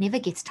mind never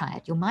gets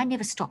tired. Your mind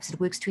never stops. It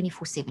works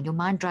 24/7. Your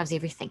mind drives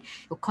everything.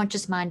 Your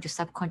conscious mind, your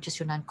subconscious,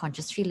 your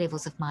non-conscious, 3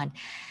 levels of mind.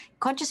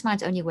 Conscious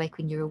mind's only awake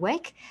when you're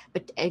awake,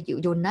 but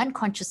your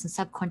non-conscious and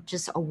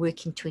subconscious are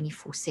working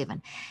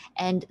 24/7,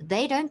 and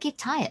they don't get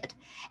tired.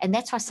 And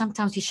that's why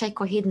sometimes we shake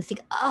our head and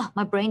think, oh,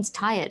 my brain's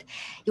tired.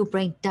 Your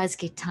brain does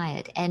get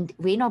tired. And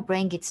when our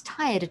brain gets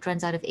tired, it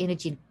runs out of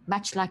energy,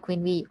 much like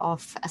when a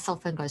cell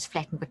phone goes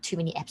flat and we've got too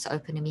many apps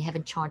open and we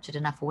haven't charged it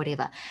enough or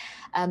whatever.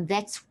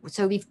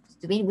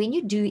 When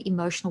you do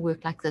emotional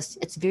work like this,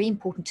 it's very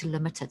important to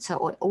limit it. So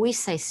I always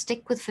say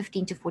stick with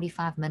 15 to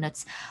 45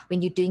 minutes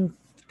when you're doing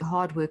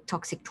hard work,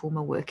 toxic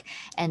trauma work,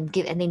 and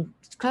then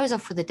close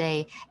off for the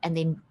day and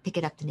then pick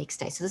it up the next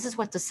day. So this is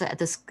what this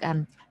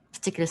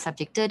particular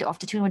subject did.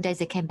 After 21 days,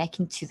 they came back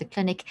into the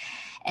clinic,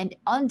 and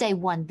on day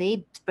 1, their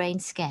brain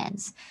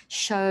scans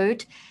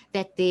showed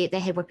that they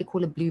had what we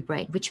call a blue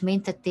brain, which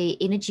meant that their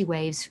energy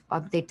waves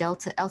of their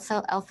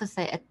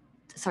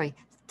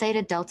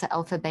theta, delta,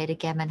 alpha, beta,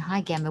 gamma, and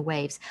high gamma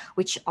waves,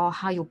 which are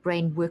how your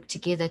brain work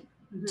together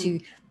to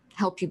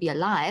help you be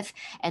alive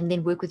and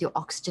then work with your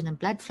oxygen and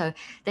blood flow.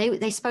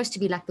 They're supposed to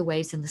be like the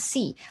waves in the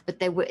sea,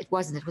 but it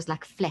wasn't. It was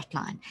like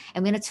flatline.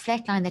 And when it's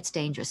flatline, that's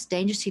dangerous.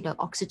 Dangerously low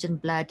oxygen,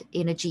 blood,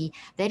 energy.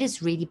 That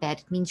is really bad.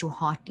 It means your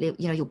heart,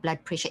 your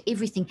blood pressure,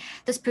 everything.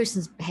 This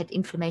person's had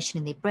inflammation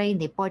in their brain,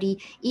 their body,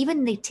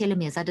 even their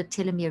telomeres. I did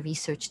telomere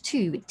research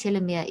too.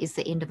 Telomere is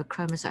the end of a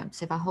chromosome.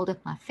 So if I hold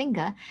up my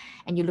finger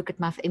and you look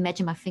at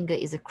imagine my finger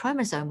is a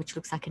chromosome, which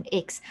looks like an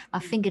X, my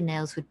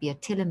fingernails would be a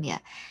telomere.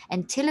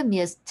 And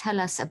telomeres tell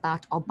us about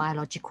our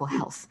biological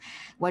health,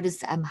 what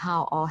is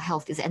how our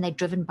health is, and they're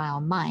driven by our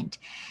mind.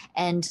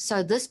 And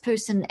so this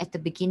person at the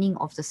beginning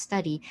of the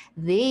study,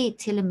 their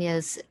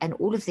telomeres and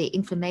all of their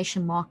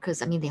inflammation markers,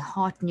 their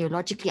heart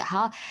neurologically,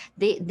 how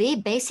they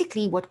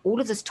basically, what all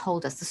of this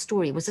told us, the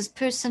story was this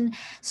person's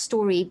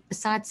story,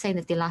 besides saying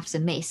that their life's a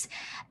mess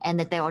and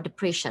that they are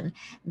depression,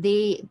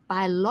 their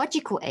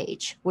biological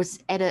age was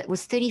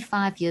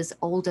 35 years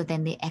older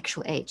than their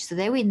actual age. So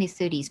they were in their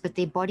 30s, but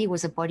their body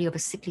was a body of a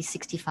sickly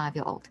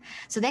 65-year-old.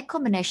 So that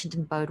combination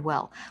didn't bode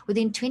well.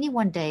 Within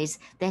 21 days,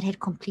 that had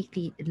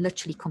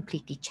literally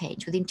completely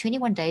changed. Within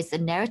 21 days, the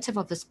narrative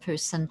of this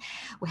person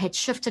had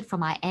shifted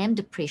from I am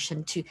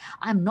depression to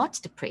I'm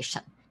not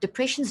depression.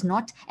 Depression's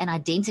not an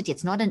identity.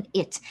 It's not an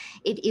it.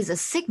 It is a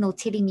signal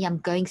telling me I'm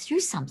going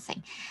through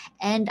something.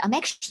 And I'm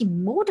actually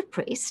more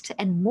depressed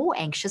and more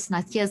anxious.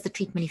 Now, here's the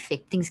treatment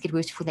effect. Things get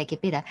worse before they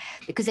get better.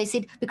 Because they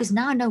said, because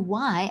now I know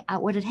why,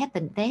 what had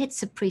happened. They had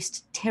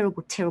suppressed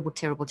terrible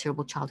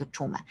childhood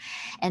trauma.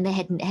 And they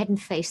hadn't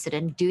faced it.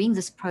 And during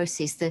this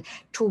process, the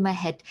trauma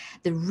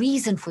the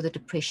reason for the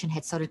depression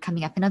had started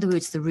coming up. In other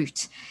words, the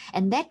root.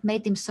 And that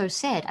made them so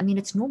sad.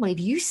 It's normal.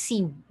 If you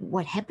see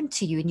what happened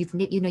to you and you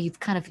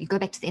go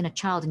back to the inner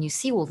child and you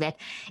see all that,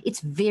 it's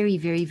very,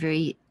 very,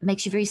 very,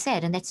 makes you very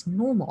sad. And that's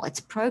normal. It's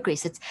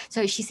progress.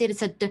 So she said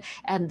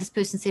this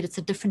person said it's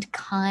a different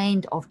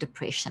kind of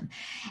depression,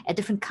 a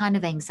different kind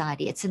of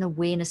anxiety. It's an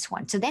awareness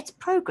one. So that's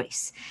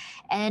progress.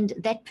 And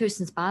that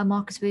person's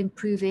biomarkers were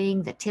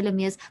improving, the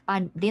telomeres.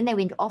 Then they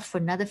went off for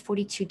another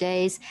 42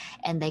 days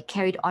and they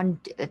carried on.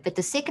 But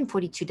the second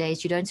 42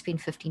 days, you don't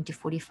spend 15 to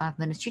 45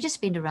 minutes. You just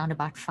spend around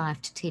about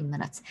 5 to 10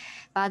 minutes.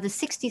 By the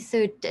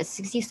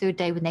 63rd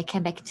day, when they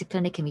came back into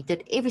clinic and we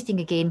did everything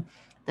again,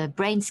 the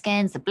brain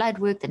scans, the blood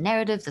work, the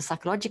narrative, the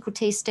psychological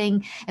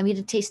testing, and we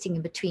did testing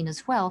in between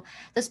as well.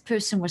 This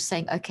person was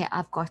saying, okay,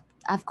 I've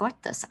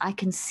got this. I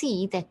can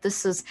see that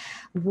this is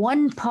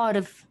one part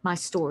of my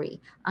story.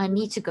 I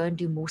need to go and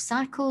do more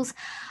cycles.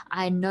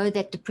 I know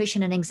that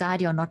depression and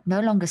anxiety are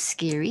no longer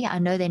scary. I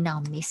know they're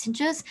now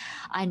messengers.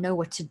 I know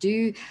what to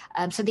do.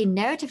 So the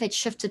narrative had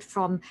shifted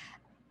from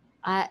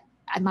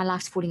my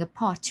life's falling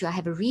apart to I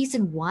have a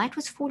reason why it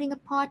was falling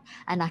apart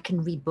and I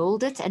can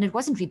rebuild it. And it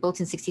wasn't rebuilt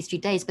in 63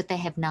 days, but they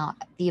have now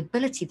the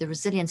ability, the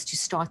resilience to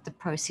start the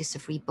process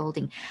of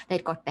rebuilding.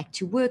 They'd got back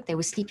to work. They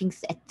were sleeping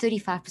at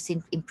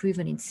 35%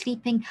 improvement in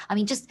sleeping.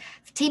 just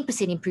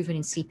 10% improvement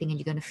in sleeping and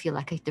you're going to feel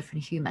like a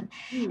different human.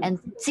 And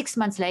 6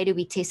 months later,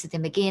 we tested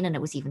them again and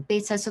it was even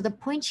better. So the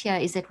point here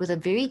is that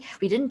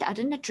I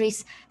didn't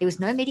address, there was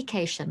no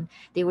medication.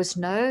 There was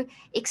no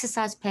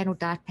exercise plan or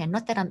diet plan.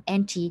 Not that I'm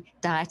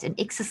anti-diet and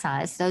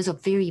exercise. Those are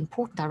very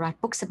important. I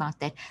write books about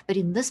that. But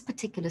in this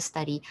particular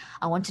study,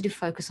 I wanted to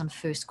focus on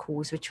first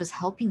cause, which was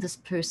helping this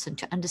person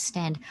to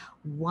understand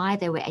why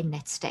they were in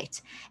that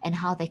state and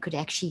how they could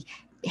actually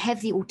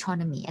have the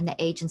autonomy and the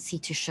agency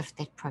to shift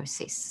that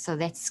process. So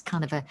that's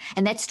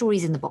and that story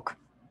is in the book.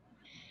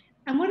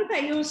 And what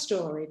about your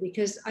story?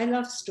 Because I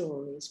love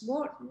stories.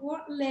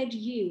 What led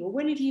you, or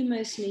when have you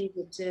most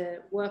needed to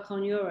work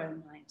on your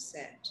own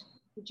mindset?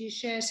 Would you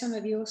share some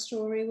of your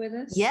story with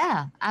us?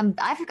 Yeah, I've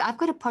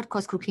got a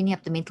podcast called Cleaning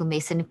Up the Mental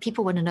Mess, and if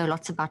people want to know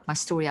lots about my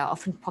story, I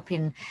often pop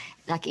in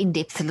like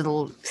in-depth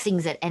little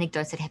things,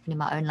 anecdotes that happen in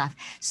my own life.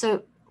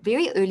 So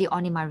very early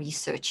on in my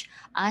research,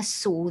 I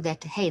saw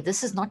that, hey,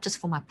 this is not just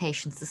for my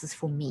patients, this is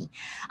for me.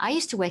 I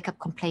used to wake up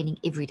complaining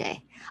every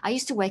day. I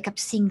used to wake up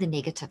seeing the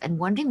negative and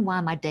wondering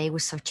why my day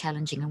was so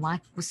challenging and why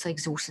I was so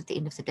exhausted at the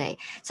end of the day.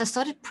 So I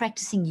started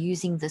practicing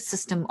using the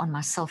system on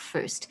myself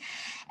first.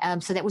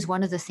 So that was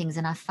one of the things,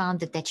 and I found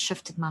that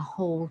shifted my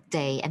whole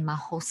day and my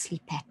whole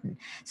sleep pattern.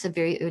 So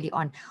very early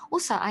on.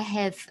 Also, I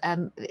have,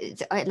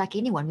 like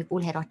anyone, we've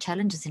all had our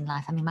challenges in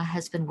life. I mean, my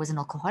husband was an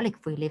alcoholic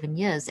for 11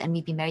 years and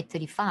we've been married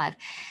 35.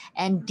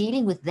 And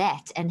dealing with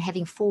that and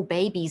having 4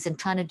 babies and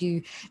trying to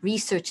do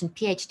research and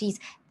PhDs,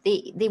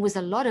 there was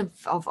a lot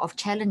of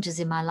challenges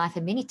in my life,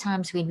 and many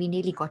times when we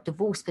nearly got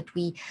divorced, but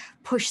we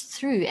pushed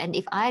through. And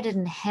if I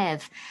didn't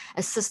have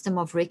a system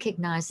of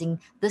recognizing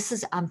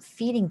I'm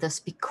feeling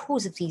this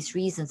because of these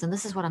reasons, and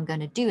this is what I'm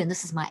going to do, and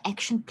this is my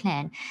action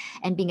plan,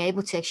 and being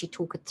able to actually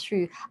talk it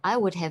through, I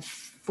would have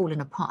fallen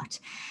apart.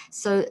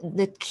 So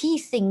the key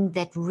thing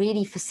that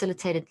really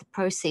facilitated the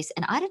process,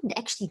 and I didn't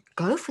actually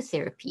go for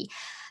therapy,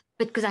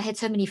 because I had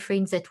so many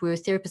friends that were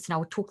therapists and I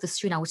would talk this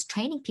through, and I was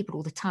training people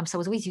all the time. So I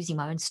was always using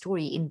my own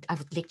story I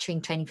was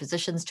lecturing, training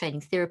physicians,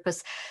 training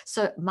therapists.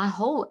 So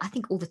I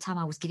think all the time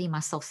I was giving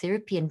myself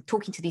therapy and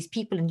talking to these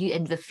people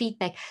and the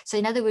feedback. So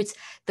in other words,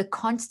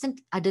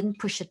 I didn't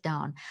push it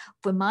down.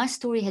 For my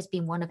story has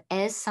been one of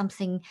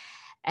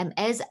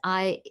as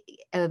I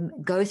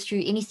go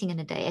through anything in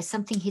a day, as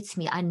something hits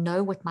me, I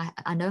know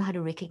how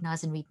to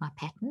recognize and read my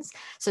patterns.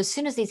 So as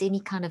soon as there's any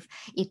kind of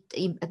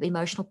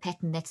emotional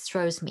pattern that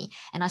throws me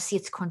and I see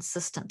it's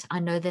consistent,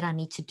 I know that I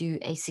need to do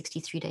a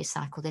 63-day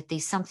cycle, that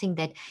there's something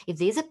that if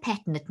there's a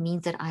pattern, it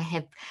means that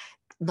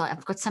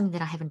I've got something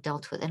that I haven't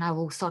dealt with, and I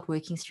will start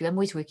working through. I'm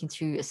always working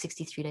through a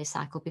 63-day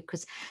cycle,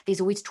 because there's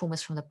always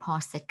traumas from the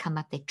past that come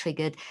up, that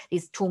triggered.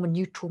 There's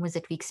new traumas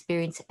that we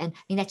experience. And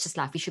I mean, that's just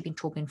life. We should be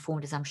trauma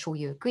informed, as I'm sure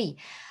you agree.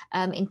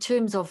 In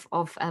terms of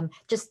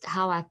just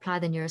how I apply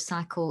the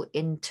neurocycle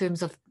in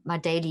terms of my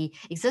daily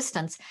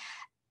existence,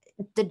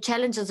 the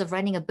challenges of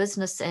running a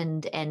business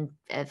and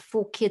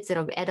 4 kids that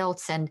are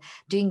adults and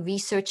doing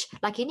research,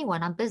 like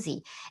anyone, I'm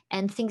busy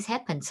and things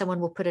happen. Someone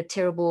will put a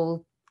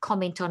terrible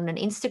comment on an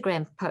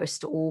Instagram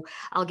post, or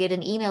I'll get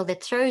an email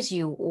that throws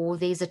you, or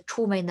there's a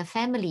trauma in the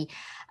family.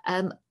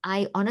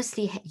 I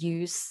honestly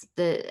use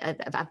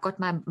I've got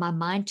my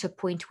mind to a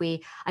point where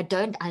I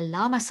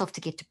allow myself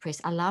to get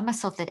depressed. I allow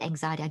myself that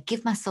anxiety. I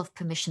give myself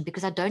permission,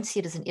 because I don't see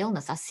it as an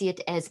illness. I see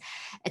it as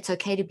it's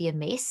okay to be a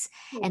mess.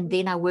 Mm-hmm. And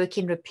then I work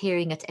in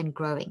repairing it and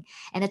growing.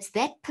 And it's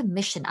that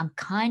permission. I'm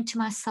kind to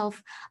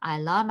myself. I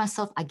allow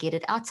myself, I get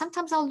it out.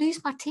 Sometimes I'll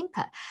lose my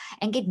temper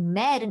and get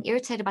mad and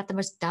irritated about the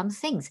most dumb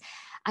things.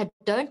 I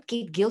don't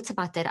get guilt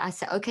about that. I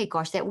say, okay,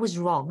 gosh, that was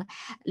wrong.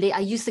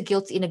 I use the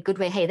guilt in a good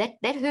way. Hey,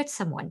 that hurt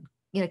someone,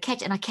 and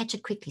I catch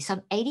it quickly. So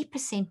I'm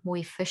 80% more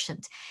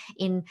efficient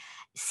in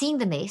seeing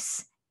the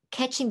mess,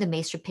 catching the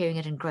mess, repairing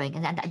it, and growing.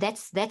 And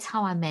that's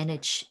how I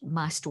manage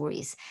my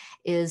stories,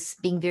 is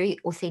being very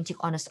authentic,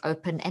 honest,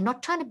 open, and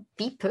not trying to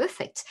be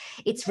perfect.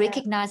 It's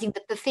recognizing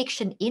the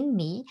perfection in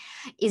me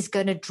is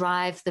going to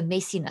drive the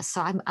messiness.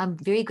 So I'm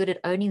very good at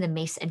owning the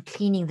mess and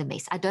cleaning the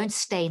mess. I don't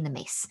stay in the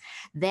mess.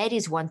 That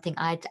is one thing.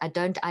 I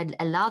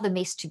allow the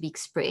mess to be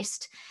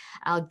expressed.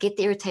 I'll get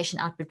the irritation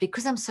out, but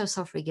because I'm so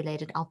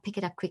self-regulated, I'll pick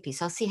it up quickly.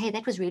 So I'll see, hey,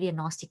 that was really a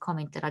nasty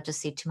comment that I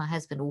just said to my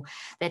husband, or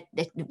that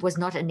was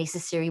not a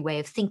necessary way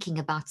of thinking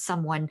about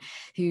someone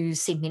who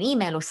sent me an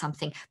email or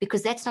something,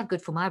 because that's not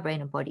good for my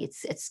brain and body.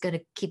 It's going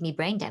to give me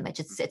brain damage.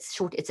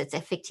 It's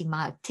affecting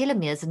my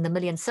telomeres and the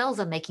million cells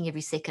I'm making every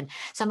second.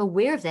 So I'm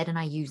aware of that, and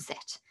I use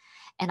that,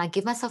 and I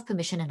give myself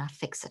permission, and I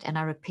fix it, and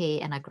I repair,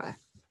 and I grow.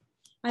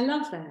 I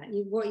love that.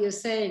 What you're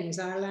saying is,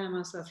 I allow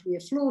myself to be a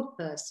flawed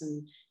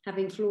person,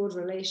 having flawed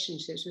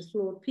relationships with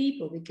flawed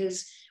people,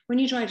 because when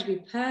you try to be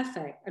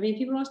perfect, I mean,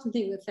 people often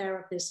think that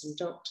therapists and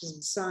doctors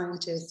and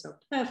scientists are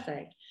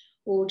perfect,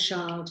 or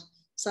child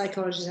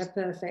psychologists have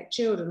perfect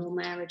children, or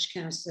marriage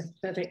counselors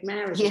have perfect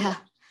marriages. Yeah.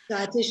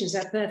 Dietitians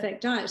have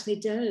perfect diets. They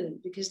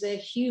don't, because they're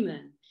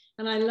human.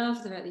 And I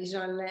love the fact that you say,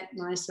 I let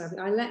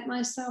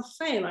myself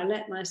fail. I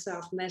let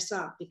myself mess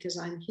up, because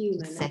I'm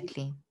human.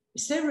 Exactly. And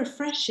it's so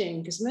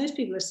refreshing, because most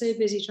people are so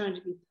busy trying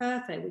to be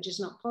perfect, which is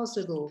not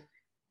possible.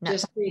 No.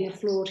 Just being a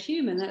flawed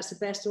human, that's the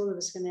best all of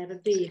us can ever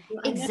be.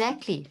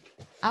 Exactly.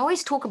 I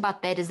always talk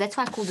about that. That's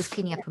why I call this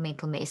cleaning up a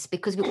mental mess,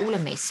 because we're all a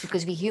mess,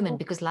 because we're human,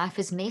 because life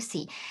is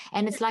messy.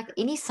 And it's like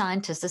any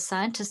scientist,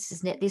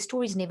 their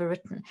story is never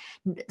written.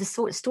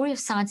 The story of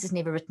science is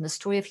never written. The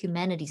story of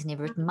humanity is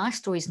never written. My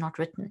story is not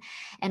written.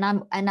 And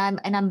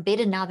I'm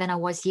better now than I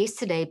was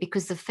yesterday,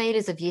 because the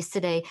failures of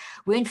yesterday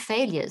weren't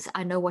failures.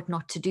 I know what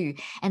not to do.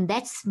 And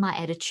that's my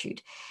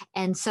attitude.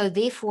 And so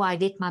therefore I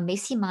let my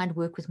messy mind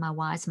work with my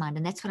wise mind.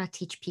 And that's what I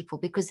teach people,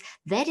 because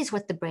that is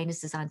what the brain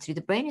is designed to do.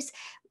 The brain is,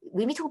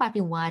 when we talk about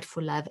being wired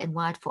for love and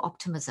wired for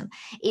optimism.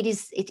 It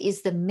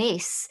is the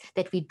mess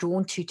that we're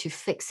drawn to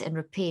fix and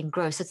repair and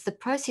grow. So it's the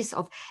process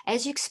of,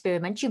 as you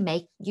experiment, you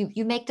make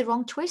the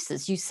wrong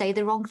choices, you say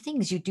the wrong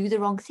things, you do the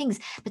wrong things,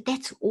 but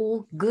that's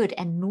all good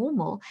and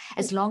normal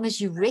as long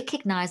as you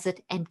recognize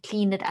it and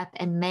clean it up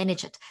and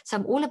manage it. So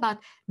I'm all about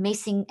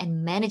messing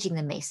and managing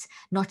the mess,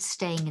 not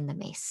staying in the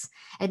mess.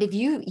 And if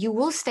you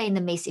will stay in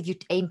the mess if you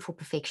aim for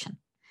perfection.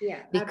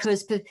 Yeah.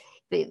 Because,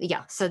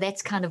 yeah, so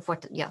that's kind of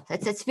what, yeah,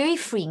 it's very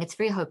freeing. It's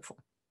very hopeful.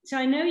 So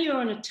I know you're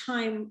on a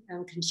time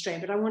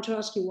constraint, but I want to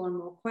ask you one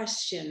more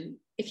question.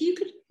 If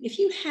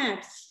you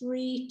had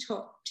 3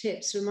 top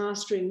tips for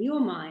mastering your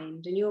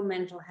mind and your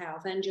mental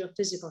health and your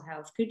physical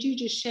health, could you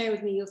just share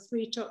with me your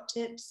 3 top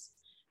tips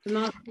for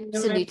mastering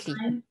your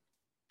mind?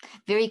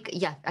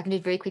 I can do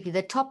it very quickly.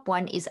 The top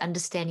one is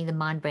understanding the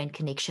mind-brain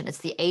connection. It's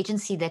the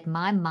agency that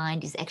my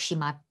mind is actually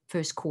my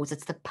first cause.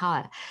 It's the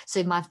power. So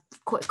if my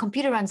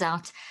computer runs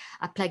out,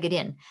 I plug it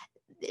in.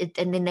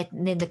 And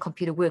then the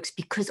computer works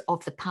because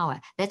of the power.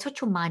 That's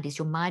what your mind is.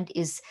 Your mind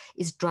is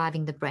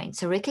driving the brain.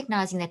 So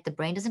recognizing that the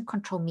brain doesn't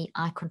control me,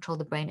 I control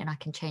the brain, and I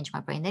can change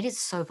my brain. That is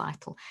so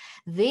vital.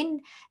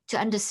 Then to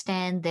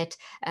understand that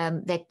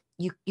that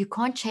you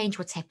can't change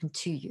what's happened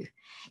to you.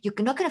 You're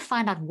not going to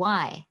find out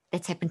why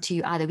that's happened to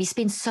you either. We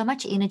spend so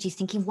much energy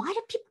thinking, why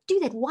did people do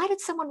that? Why did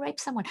someone rape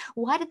someone?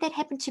 Why did that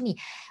happen to me?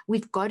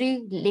 We've got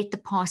to let the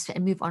past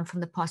and move on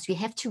from the past. We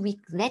have to,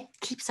 that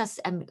keeps us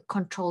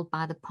controlled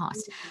by the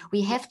past.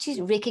 We have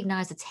to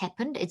recognize it's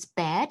happened. It's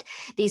bad.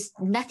 There's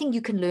nothing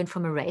you can learn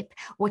from a rape.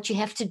 What you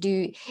have to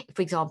do,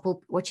 for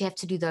example, what you have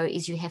to do though,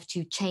 is you have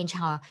to change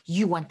how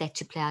you want that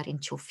to play out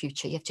into your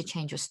future. You have to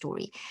change your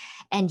story,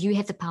 and you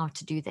have the power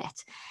to do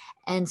that.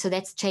 And so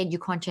that's change. You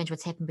can't change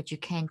what's happened, but you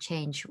can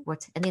change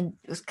what. And then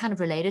it was kind of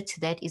related to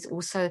that is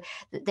also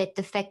that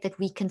the fact that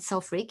we can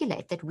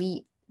self-regulate,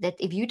 that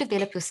if you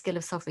develop your skill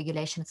of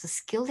self-regulation, it's a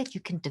skill that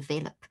you can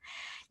develop.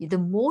 The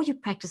more you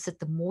practice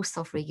it, the more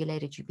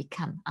self-regulated you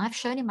become. I've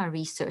shown in my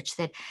research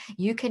that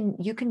you can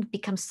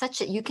become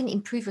you can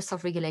improve your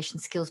self-regulation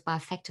skills by a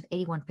factor of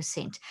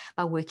 81%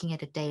 by working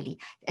at it daily.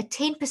 A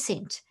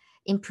 10%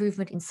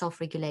 improvement in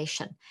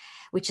self-regulation,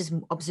 which is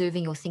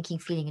observing your thinking,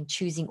 feeling, and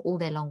choosing all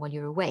day long while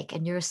you're awake.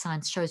 And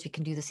neuroscience shows we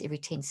can do this every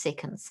 10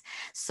 seconds.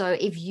 So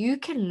if you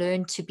can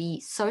learn to be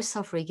so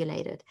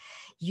self-regulated,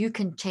 you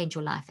can change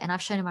your life. And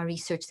I've shown in my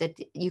research that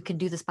you can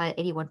do this by an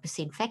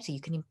 81% factor.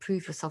 You can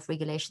improve your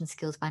self-regulation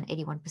skills by an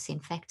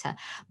 81% factor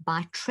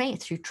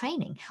through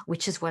training,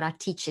 which is what I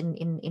teach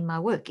in my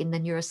work, in the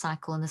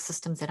neurocycle and the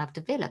systems that I've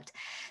developed.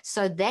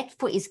 So that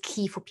is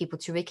key for people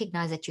to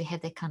recognize that you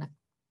have that kind of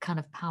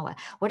power.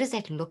 What does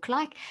that look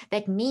like?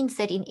 That means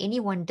that in any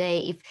one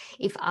day,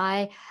 if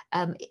I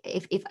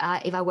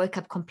woke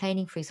up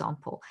complaining, for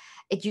example,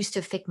 it used to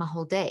affect my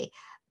whole day.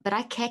 But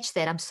I catch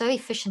that. I'm so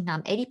efficient now.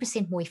 I'm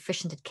 80% more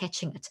efficient at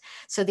catching it.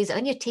 So there's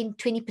only a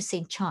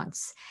 20%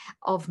 chance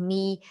of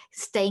me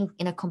staying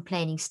in a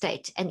complaining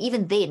state. And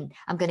even then,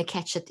 I'm going to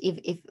catch it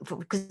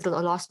because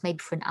it'll last maybe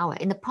for an hour.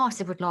 In the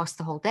past, it would last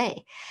the whole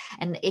day,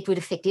 and it would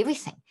affect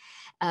everything.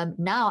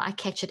 Now I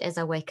catch it as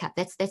I wake up.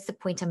 That's the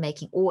point I'm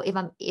making. Or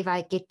if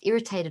I get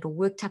irritated or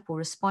worked up or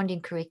respond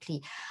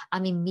incorrectly,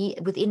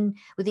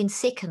 within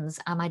seconds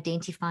I'm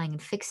identifying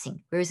and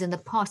fixing. Whereas in the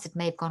past it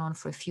may have gone on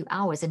for a few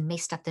hours and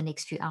messed up the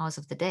next few hours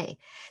of the day.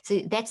 So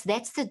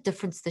that's the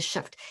difference, the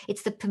shift.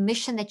 It's the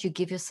permission that you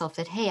give yourself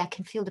that, hey, I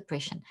can feel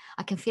depression,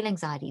 I can feel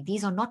anxiety.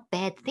 These are not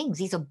bad things.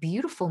 These are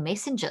beautiful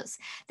messengers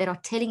that are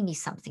telling me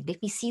something.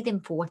 Let me see them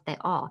for what they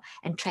are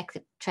and track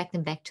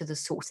them back to the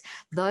source.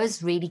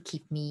 Those are really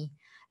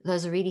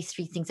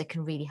 3 things that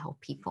can really help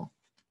people.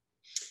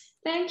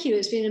 Thank you.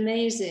 It's been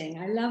amazing.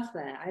 I love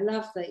that.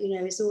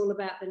 It's all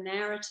about the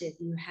narrative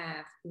you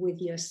have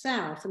with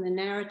yourself, and the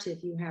narrative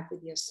you have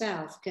with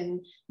yourself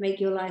can make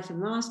your life a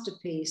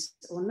masterpiece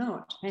or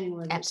not, depending on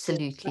whether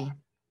absolutely.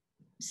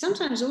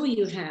 Sometimes all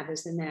you have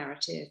is the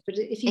narrative, but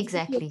if you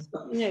exactly,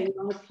 you're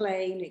on a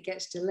plane, it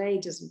gets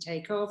delayed, doesn't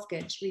take off,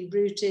 gets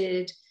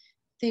rerouted,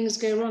 things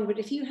go wrong. But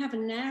if you have a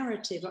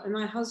narrative, like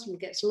my husband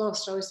gets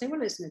lost, I always say,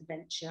 well, it's an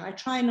adventure. I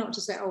try not to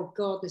say, oh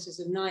God, this is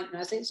a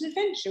nightmare. I say, it's an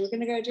adventure. We're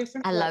going to go a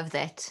different way. I love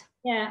that.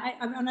 Yeah,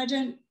 I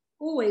don't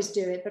always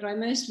do it, but I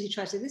mostly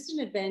try to say, this is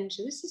an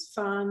adventure. This is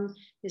fun.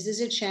 This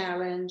is a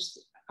challenge.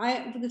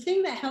 The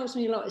thing that helps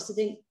me a lot is to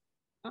think,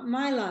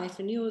 my life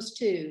and yours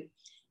too,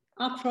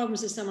 our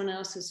problems are someone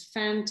else's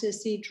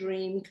fantasy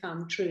dream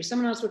come true.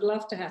 Someone else would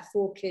love to have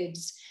 4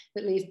 kids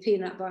that leave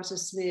peanut butter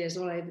smears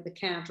all over the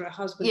counter, a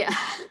husband,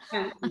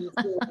 a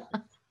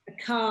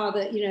car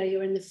that,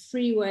 you're in the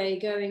freeway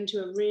going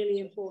to a really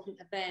important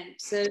event.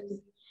 So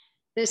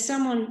there's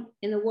someone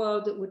in the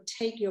world that would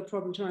take your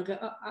problem to and go,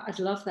 oh, I'd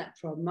love that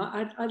problem.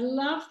 I'd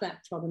love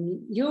that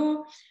problem.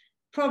 Your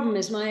problem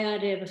is my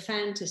idea of a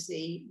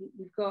fantasy.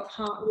 You've got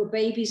your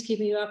baby's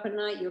keeping you up at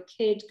night. Your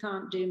kid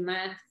can't do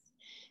math.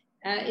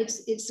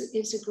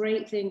 It's a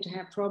great thing to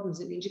have problems.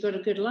 It means you've got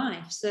a good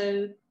life.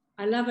 So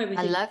I love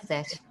everything. I love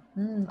that.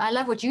 I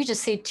love what you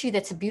just said too.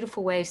 That's a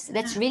beautiful way.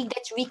 That's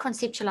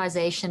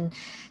reconceptualization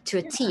to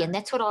a T, and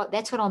that's what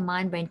our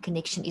mind-brain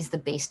connection is the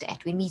best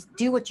at. When we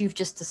do what you've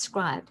just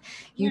described,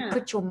 you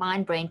put your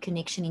mind-brain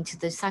connection into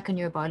the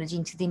psychoneurobiology,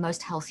 into the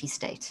most healthy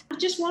state.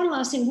 Just one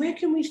last thing: where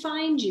can we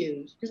find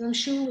you? Because I'm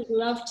sure we'd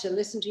love to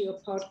listen to your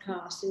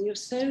podcast, and you're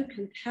so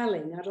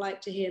compelling. I'd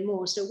like to hear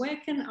more. So, where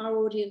can our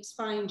audience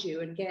find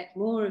you and get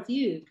more of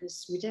you?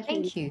 Because we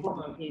definitely need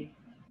more of you.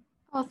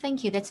 Oh,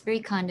 thank you. That's very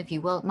kind of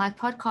you. Well, my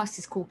podcast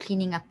is called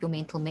Cleaning Up Your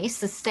Mental Mess.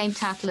 The same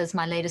title as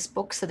my latest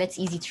book, so that's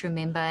easy to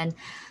remember. And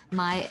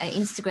my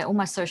Instagram, all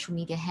my social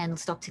media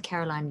handles Dr.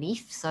 Caroline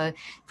Leaf. So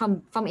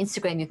from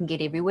Instagram, you can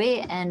get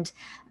everywhere. And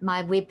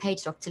my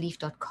webpage,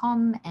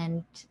 drleaf.com.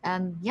 And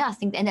I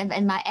think,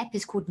 and my app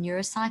is called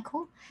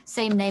Neurocycle,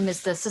 same name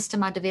as the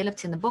system I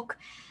developed in the book,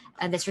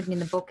 that's written in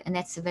the book, and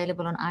that's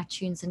available on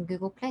iTunes and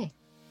Google Play.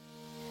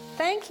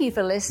 Thank you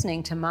for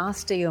listening to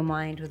Master Your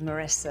Mind with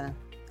Marissa.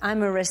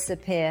 I'm Marissa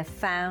Peer,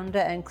 founder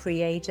and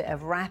creator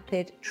of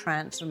Rapid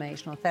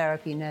Transformational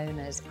Therapy, known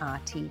as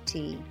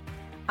RTT.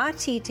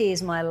 RTT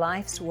is my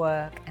life's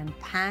work and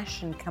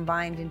passion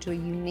combined into a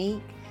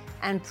unique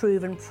and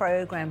proven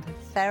program for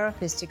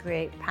therapists to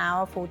create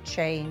powerful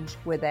change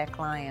with their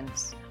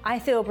clients. I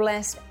feel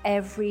blessed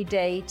every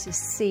day to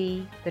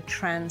see the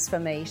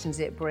transformations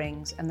it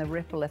brings and the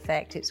ripple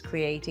effect it's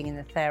creating in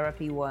the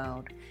therapy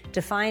world.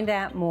 To find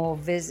out more,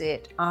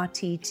 visit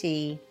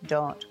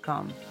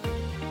rtt.com.